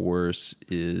NFL worse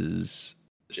is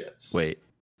Jets. Wait,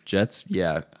 Jets?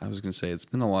 Yeah, I was gonna say it's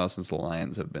been a while since the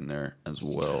Lions have been there as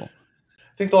well.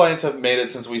 I think the Lions have made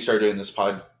it since we started doing this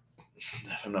pod,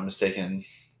 if I'm not mistaken.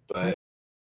 But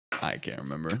I can't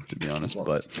remember, to be honest.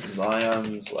 But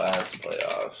Lions last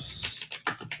playoffs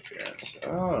appearance.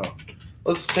 Oh,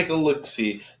 let's take a look.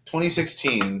 See,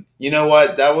 2016. You know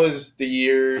what? That was the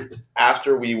year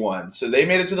after we won. So they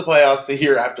made it to the playoffs the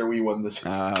year after we won this.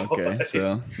 Okay.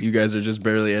 So you guys are just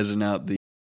barely edging out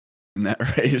in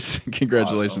that race.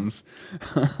 Congratulations.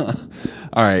 Awesome.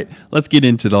 All right, let's get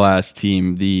into the last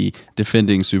team. The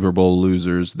defending Super Bowl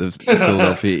losers, the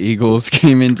Philadelphia Eagles,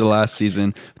 came into last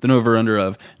season with an over-under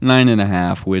of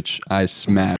 9.5, which I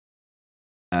smashed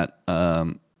at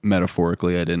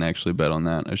metaphorically. I didn't actually bet on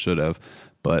that. I should have,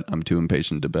 but I'm too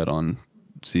impatient to bet on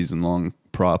season-long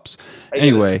props.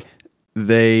 Anyway,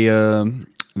 they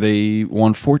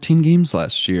won 14 games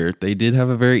last year. They did have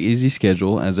a very easy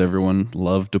schedule, as everyone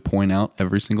loved to point out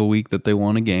every single week that they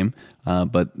won a game.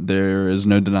 But there is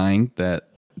no denying that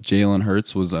Jalen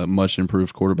Hurts was a much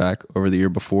improved quarterback over the year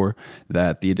before,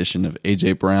 that the addition of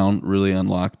A.J. Brown really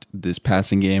unlocked this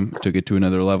passing game, took it to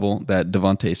another level, that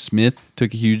Devontae Smith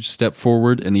took a huge step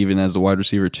forward, and even as a wide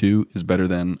receiver too, is better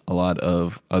than a lot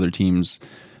of other teams'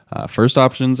 first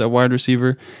options at wide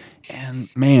receiver. And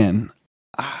man,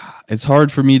 it's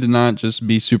hard for me to not just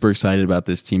be super excited about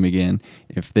this team again.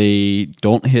 If they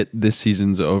don't hit this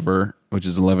season's over, which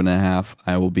is 11.5,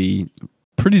 I will be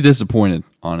pretty disappointed,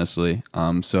 honestly.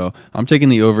 So I'm taking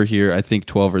the over here. I think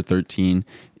 12 or 13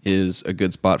 is a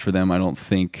good spot for them. I don't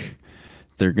think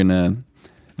they're gonna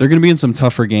be in some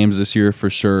tougher games this year for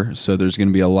sure. So there's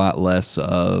gonna be a lot less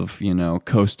of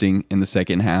coasting in the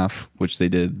second half, which they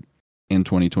did in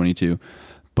 2022.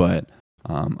 But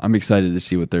I'm excited to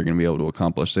see what they're going to be able to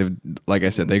accomplish. Like I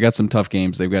said, they got some tough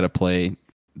games. They've got to play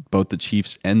both the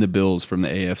Chiefs and the Bills from the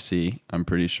AFC, I'm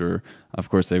pretty sure. Of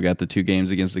course, they've got the 2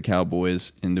 games against the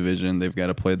Cowboys in division. They've got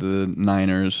to play the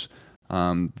Niners,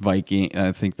 Viking.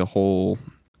 I think the whole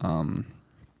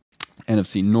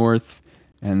NFC North,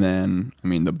 and then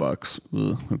the Bucks.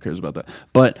 Ugh, who cares about that?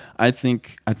 But I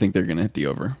think they're going to hit the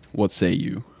over. What say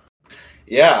you?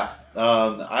 Yeah.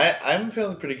 I'm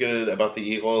feeling pretty good about the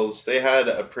Eagles. They had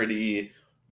a pretty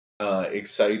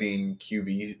exciting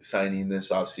QB signing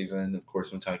this offseason. Of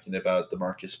course, I'm talking about the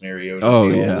Marcus Mariota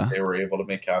deal that they were able to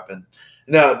make happen.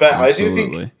 No, but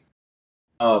absolutely.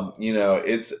 I do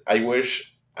think, I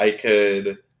wish I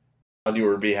could, on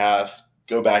your behalf,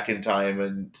 go back in time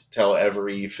and tell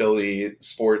every Philly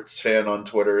sports fan on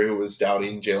Twitter who was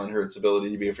doubting Jalen Hurts'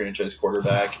 ability to be a franchise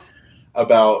quarterback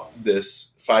about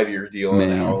this 5-year deal.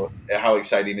 Man. And how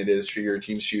exciting it is for your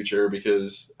team's future,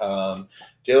 because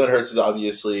Jalen Hurts is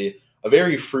obviously a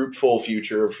very fruitful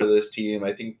future for this team.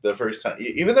 I think the first time,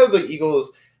 even though the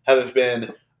Eagles have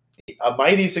been a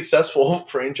mighty successful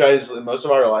franchise in most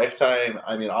of our lifetime,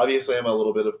 obviously I'm a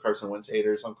little bit of Carson Wentz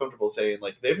hater, so I'm comfortable saying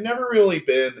they've never really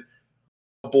been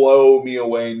a blow me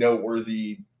away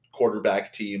noteworthy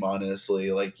quarterback team, honestly.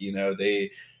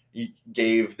 They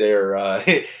gave their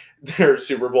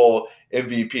Super Bowl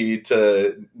MVP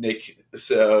to Nick,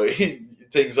 so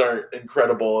things aren't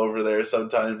incredible over there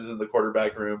sometimes in the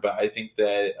quarterback room, but I think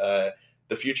that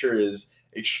the future is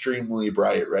extremely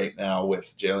bright right now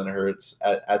with Jalen Hurts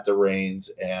at the reins.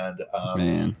 And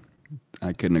man,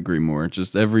 I couldn't agree more.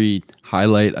 Just every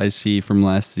highlight I see from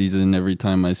last season, every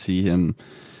time I see him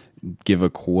give a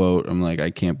quote, I'm like,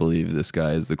 I can't believe this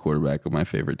guy is the quarterback of my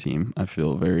favorite team. I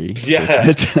feel very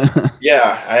I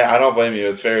don't blame you.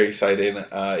 It's very exciting.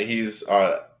 He's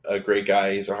a great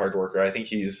guy. He's a hard worker. I think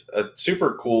he's a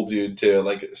super cool dude too.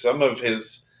 Some of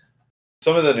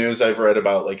the news I've read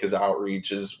about his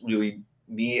outreach is really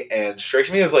neat and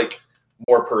strikes me as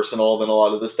more personal than a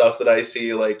lot of the stuff that I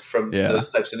see from those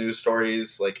types of news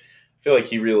stories. I feel like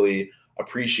he really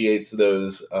appreciates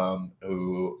those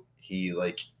who he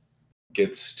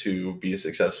gets to be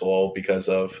successful because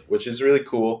of, which is really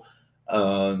cool.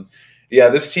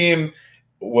 This team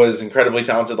was incredibly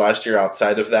talented last year.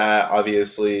 Outside of that,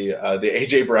 obviously, the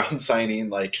A.J. Brown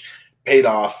signing paid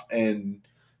off in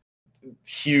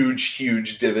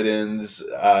huge dividends.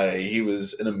 He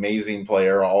was an amazing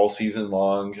player all season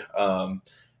long.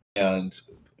 And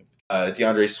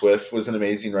DeAndre Swift was an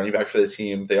amazing running back for the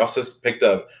team. They also picked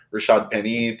up Rashad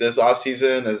Penny this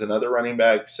offseason as another running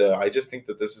back. So I just think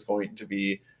that this is going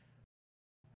to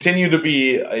continue to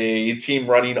be a team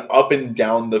running up and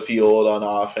down the field on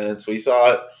offense. We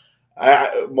saw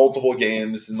multiple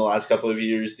games in the last couple of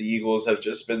years. The Eagles have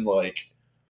just been like,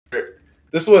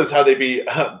 this was how they beat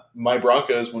my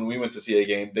Broncos when we went to see a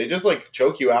game. They just like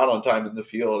choke you out on time in the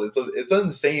field. It's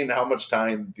insane how much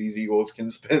time these Eagles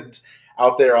can spend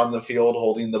out there on the field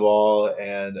holding the ball.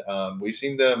 And we've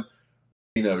seen them,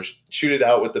 shoot it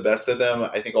out with the best of them.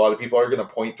 I think a lot of people are going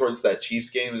to point towards that Chiefs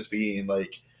game as being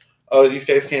like, oh, these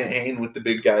guys can't hang with the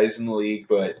big guys in the league,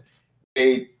 but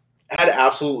they had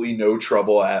absolutely no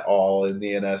trouble at all in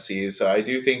the NFC. So I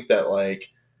do think that like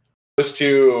those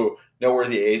two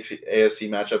noteworthy AFC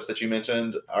matchups that you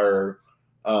mentioned are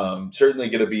certainly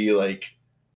going to be like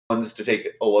ones to take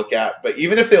a look at. But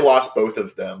even if they lost both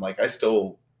of them, like I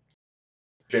still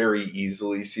very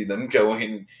easily see them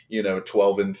going,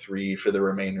 12-3 for the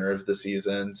remainder of the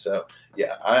season. So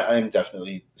yeah, I'm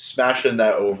definitely smashing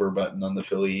that over button on the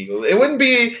Philly Eagles. It wouldn't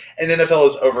be an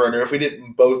NFL's over-under if we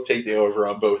didn't both take the over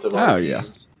on both of our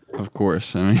teams. Yeah, of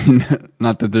course. I mean,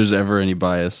 not that there's ever any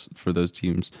bias for those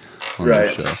teams on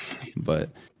the show,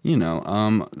 but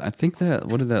I think that,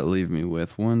 what did that leave me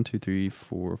with? 1, 2, 3,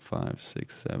 4, 5,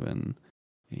 6, 7,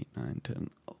 8, 9, 10.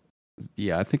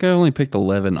 Yeah, I think I only picked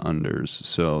 11 unders,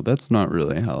 so that's not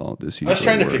really how this usually works.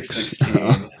 I was trying to pick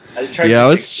 16. I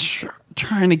was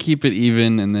trying to keep it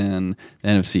even, and then the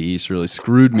NFC East really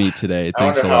screwed me today.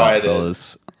 Thanks a lot,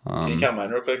 fellas. Can you count mine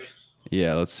real quick?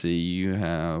 Yeah, let's see. You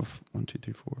have 1, 2,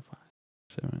 3, 4, 5,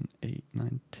 7, 8,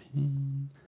 9, 10,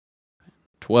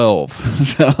 12.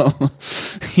 So,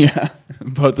 yeah,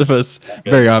 both of us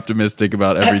very optimistic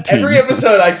about every team. Every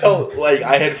episode, I felt like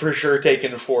I had for sure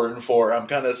taken 4 and 4. I'm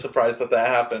kind of surprised that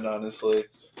happened, honestly.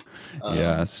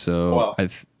 Yeah, so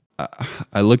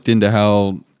I looked into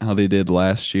how they did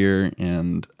last year,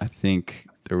 and I think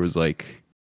there was like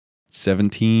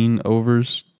 17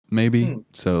 overs, maybe.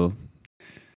 So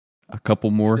a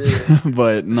couple more,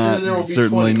 but not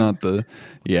certainly 20. Not the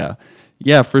yeah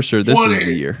for sure. This 20. Is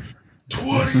the year.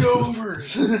 20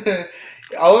 overs.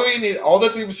 All the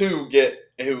teams who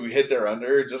hit their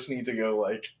under just need to go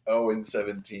like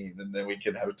 0-17, and then we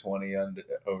can have 20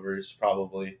 overs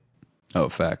probably. Oh,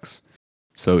 facts.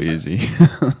 So easy.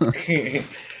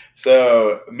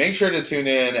 So make sure to tune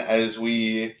in as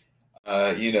we,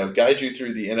 guide you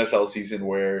through the NFL season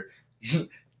where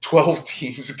 12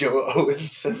 teams go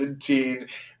 0-17.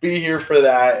 Be here for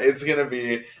that. It's gonna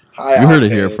be high. You heard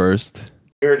it here first.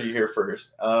 You heard it here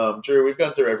first. Drew, we've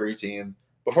gone through every team.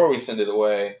 Before we send it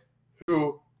away,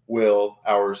 who will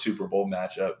our Super Bowl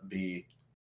matchup be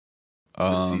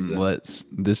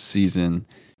this season?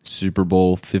 Super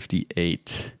Bowl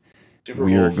 58.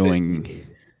 We are going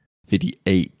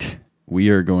 58. We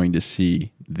are going to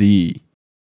see the,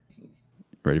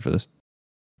 ready for this?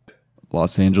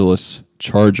 Los Angeles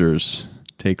Chargers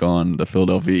take on the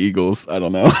Philadelphia Eagles. I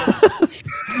don't know.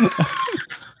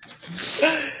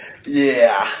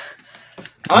 Yeah.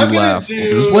 I'm going to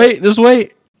do... Just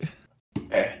wait.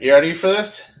 Okay, you ready for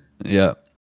this? Yeah.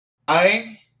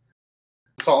 I'm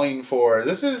calling for...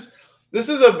 This is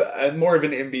a more of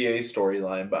an NBA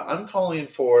storyline, but I'm calling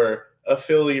for a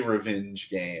Philly revenge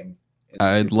game.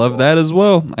 I'd love that as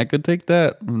well. I could take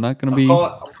that. I'm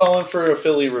calling for a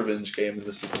Philly revenge game in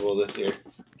the Super Bowl this year.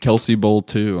 Kelsey Bowl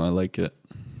 2. I like it.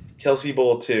 Kelsey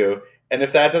Bowl 2. And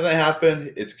if that doesn't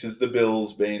happen, it's because the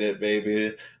Bills made it,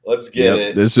 baby. Let's get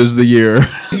it. This is the year.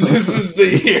 This is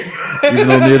the year. Even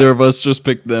though neither of us just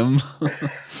picked them.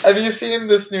 Have you seen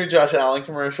this new Josh Allen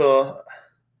commercial?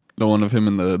 The one of him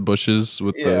in the bushes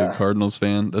with the Cardinals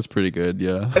fan? That's pretty good,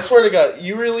 yeah. I swear to God,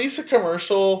 you release a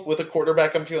commercial with a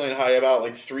quarterback I'm feeling high about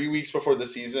like 3 weeks before the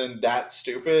season, that's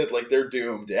stupid. Like, they're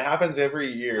doomed. It happens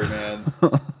every year, man.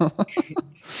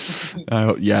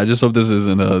 I just hope this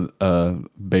isn't a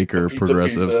Baker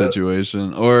progressive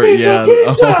situation. Or, pizza.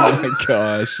 Oh my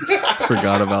gosh.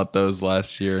 Forgot about those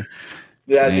last year.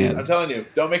 Yeah, man. Dude, I'm telling you,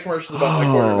 don't make commercials about my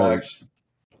quarterbacks.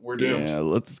 We're doomed.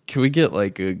 Yeah, can we get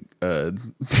like a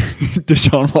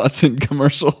Deshaun Watson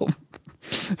commercial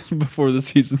before the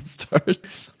season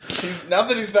starts? Now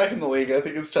that he's back in the league, I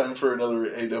think it's time for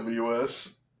another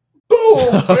AWS.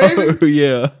 Boom, baby! Oh,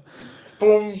 yeah.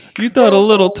 Boom. You thought a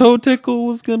little toe tickle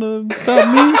was gonna stop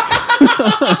me?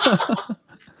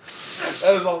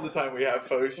 That is all the time we have,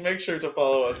 folks. Make sure to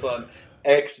follow us on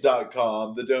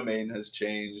X.com. The domain has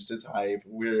changed. It's hype.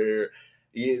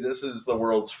 This is the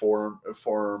world's forum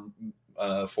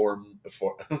forum.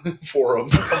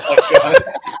 Oh my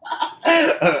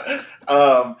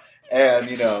god.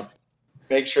 And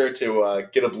make sure to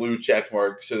get a blue check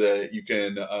mark so that you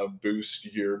can boost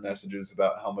your messages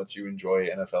about how much you enjoy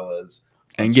NFL is.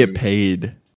 And get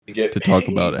paid to talk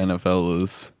about NFL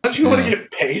is. Don't you want to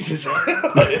get paid to talk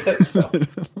about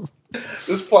NFL?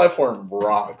 This platform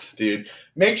rocks, dude.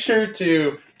 Make sure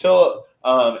to tell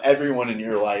everyone in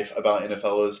your life about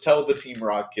NFL is. Tell the Team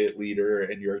Rocket leader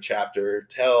in your chapter.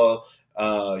 Tell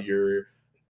your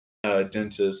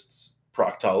dentists,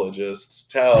 proctologists.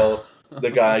 Tell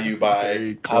the guy you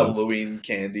buy Halloween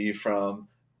candy from.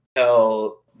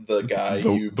 Tell the guy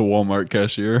the Walmart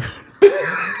cashier.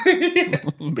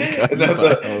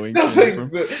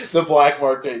 The black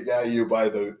market guy you buy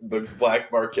the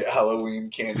black market Halloween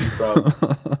candy from.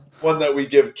 One that we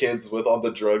give kids with all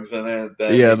the drugs in it.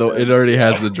 It already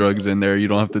has the drugs in there. You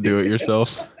don't have to do it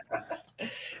yourself.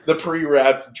 The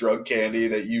pre-wrapped drug candy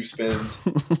that you spend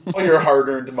all your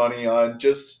hard-earned money on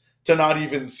just to not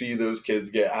even see those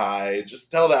kids get high.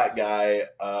 Just tell that guy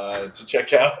to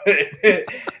check out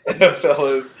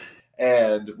NFLs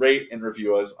and rate and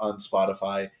review us on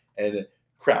Spotify and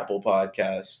Crapple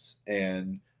Podcasts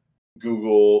and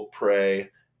Google Pray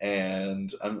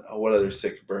and what other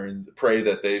sick burns? Pray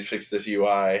that they fix this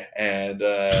UI and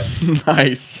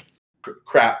nice.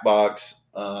 Crapbox.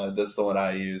 That's the one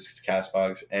I use. It's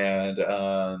Castbox and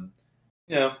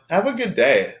have a good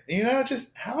day. Just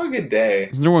have a good day.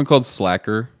 Isn't there one called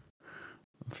Slacker?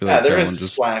 I feel like there is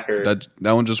Slacker.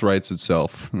 That one just writes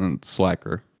itself.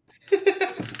 Slacker.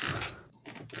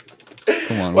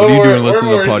 Come on, what are you doing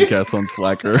listening to podcasts on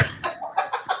Slacker?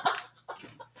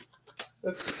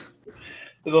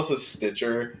 There's also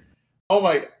Stitcher.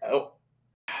 I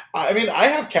mean, I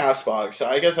have Castbox, so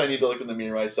I guess I need to look in the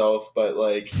mirror myself, but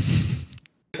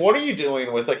what are you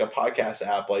doing with a podcast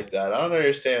app like that? I don't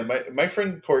understand. My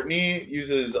friend Courtney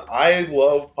uses I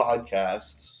Love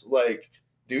Podcasts.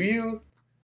 Do you?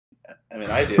 I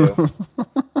mean, I do.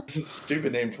 This is a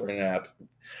stupid name for an app.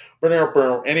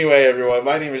 Anyway, everyone,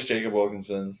 my name is Jacob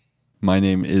Wilkinson. My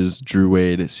name is Drew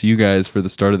Wade. See you guys for the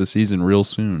start of the season real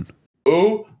soon.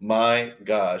 Oh my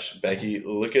gosh, Becky,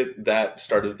 look at that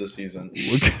start of the season.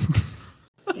 Look at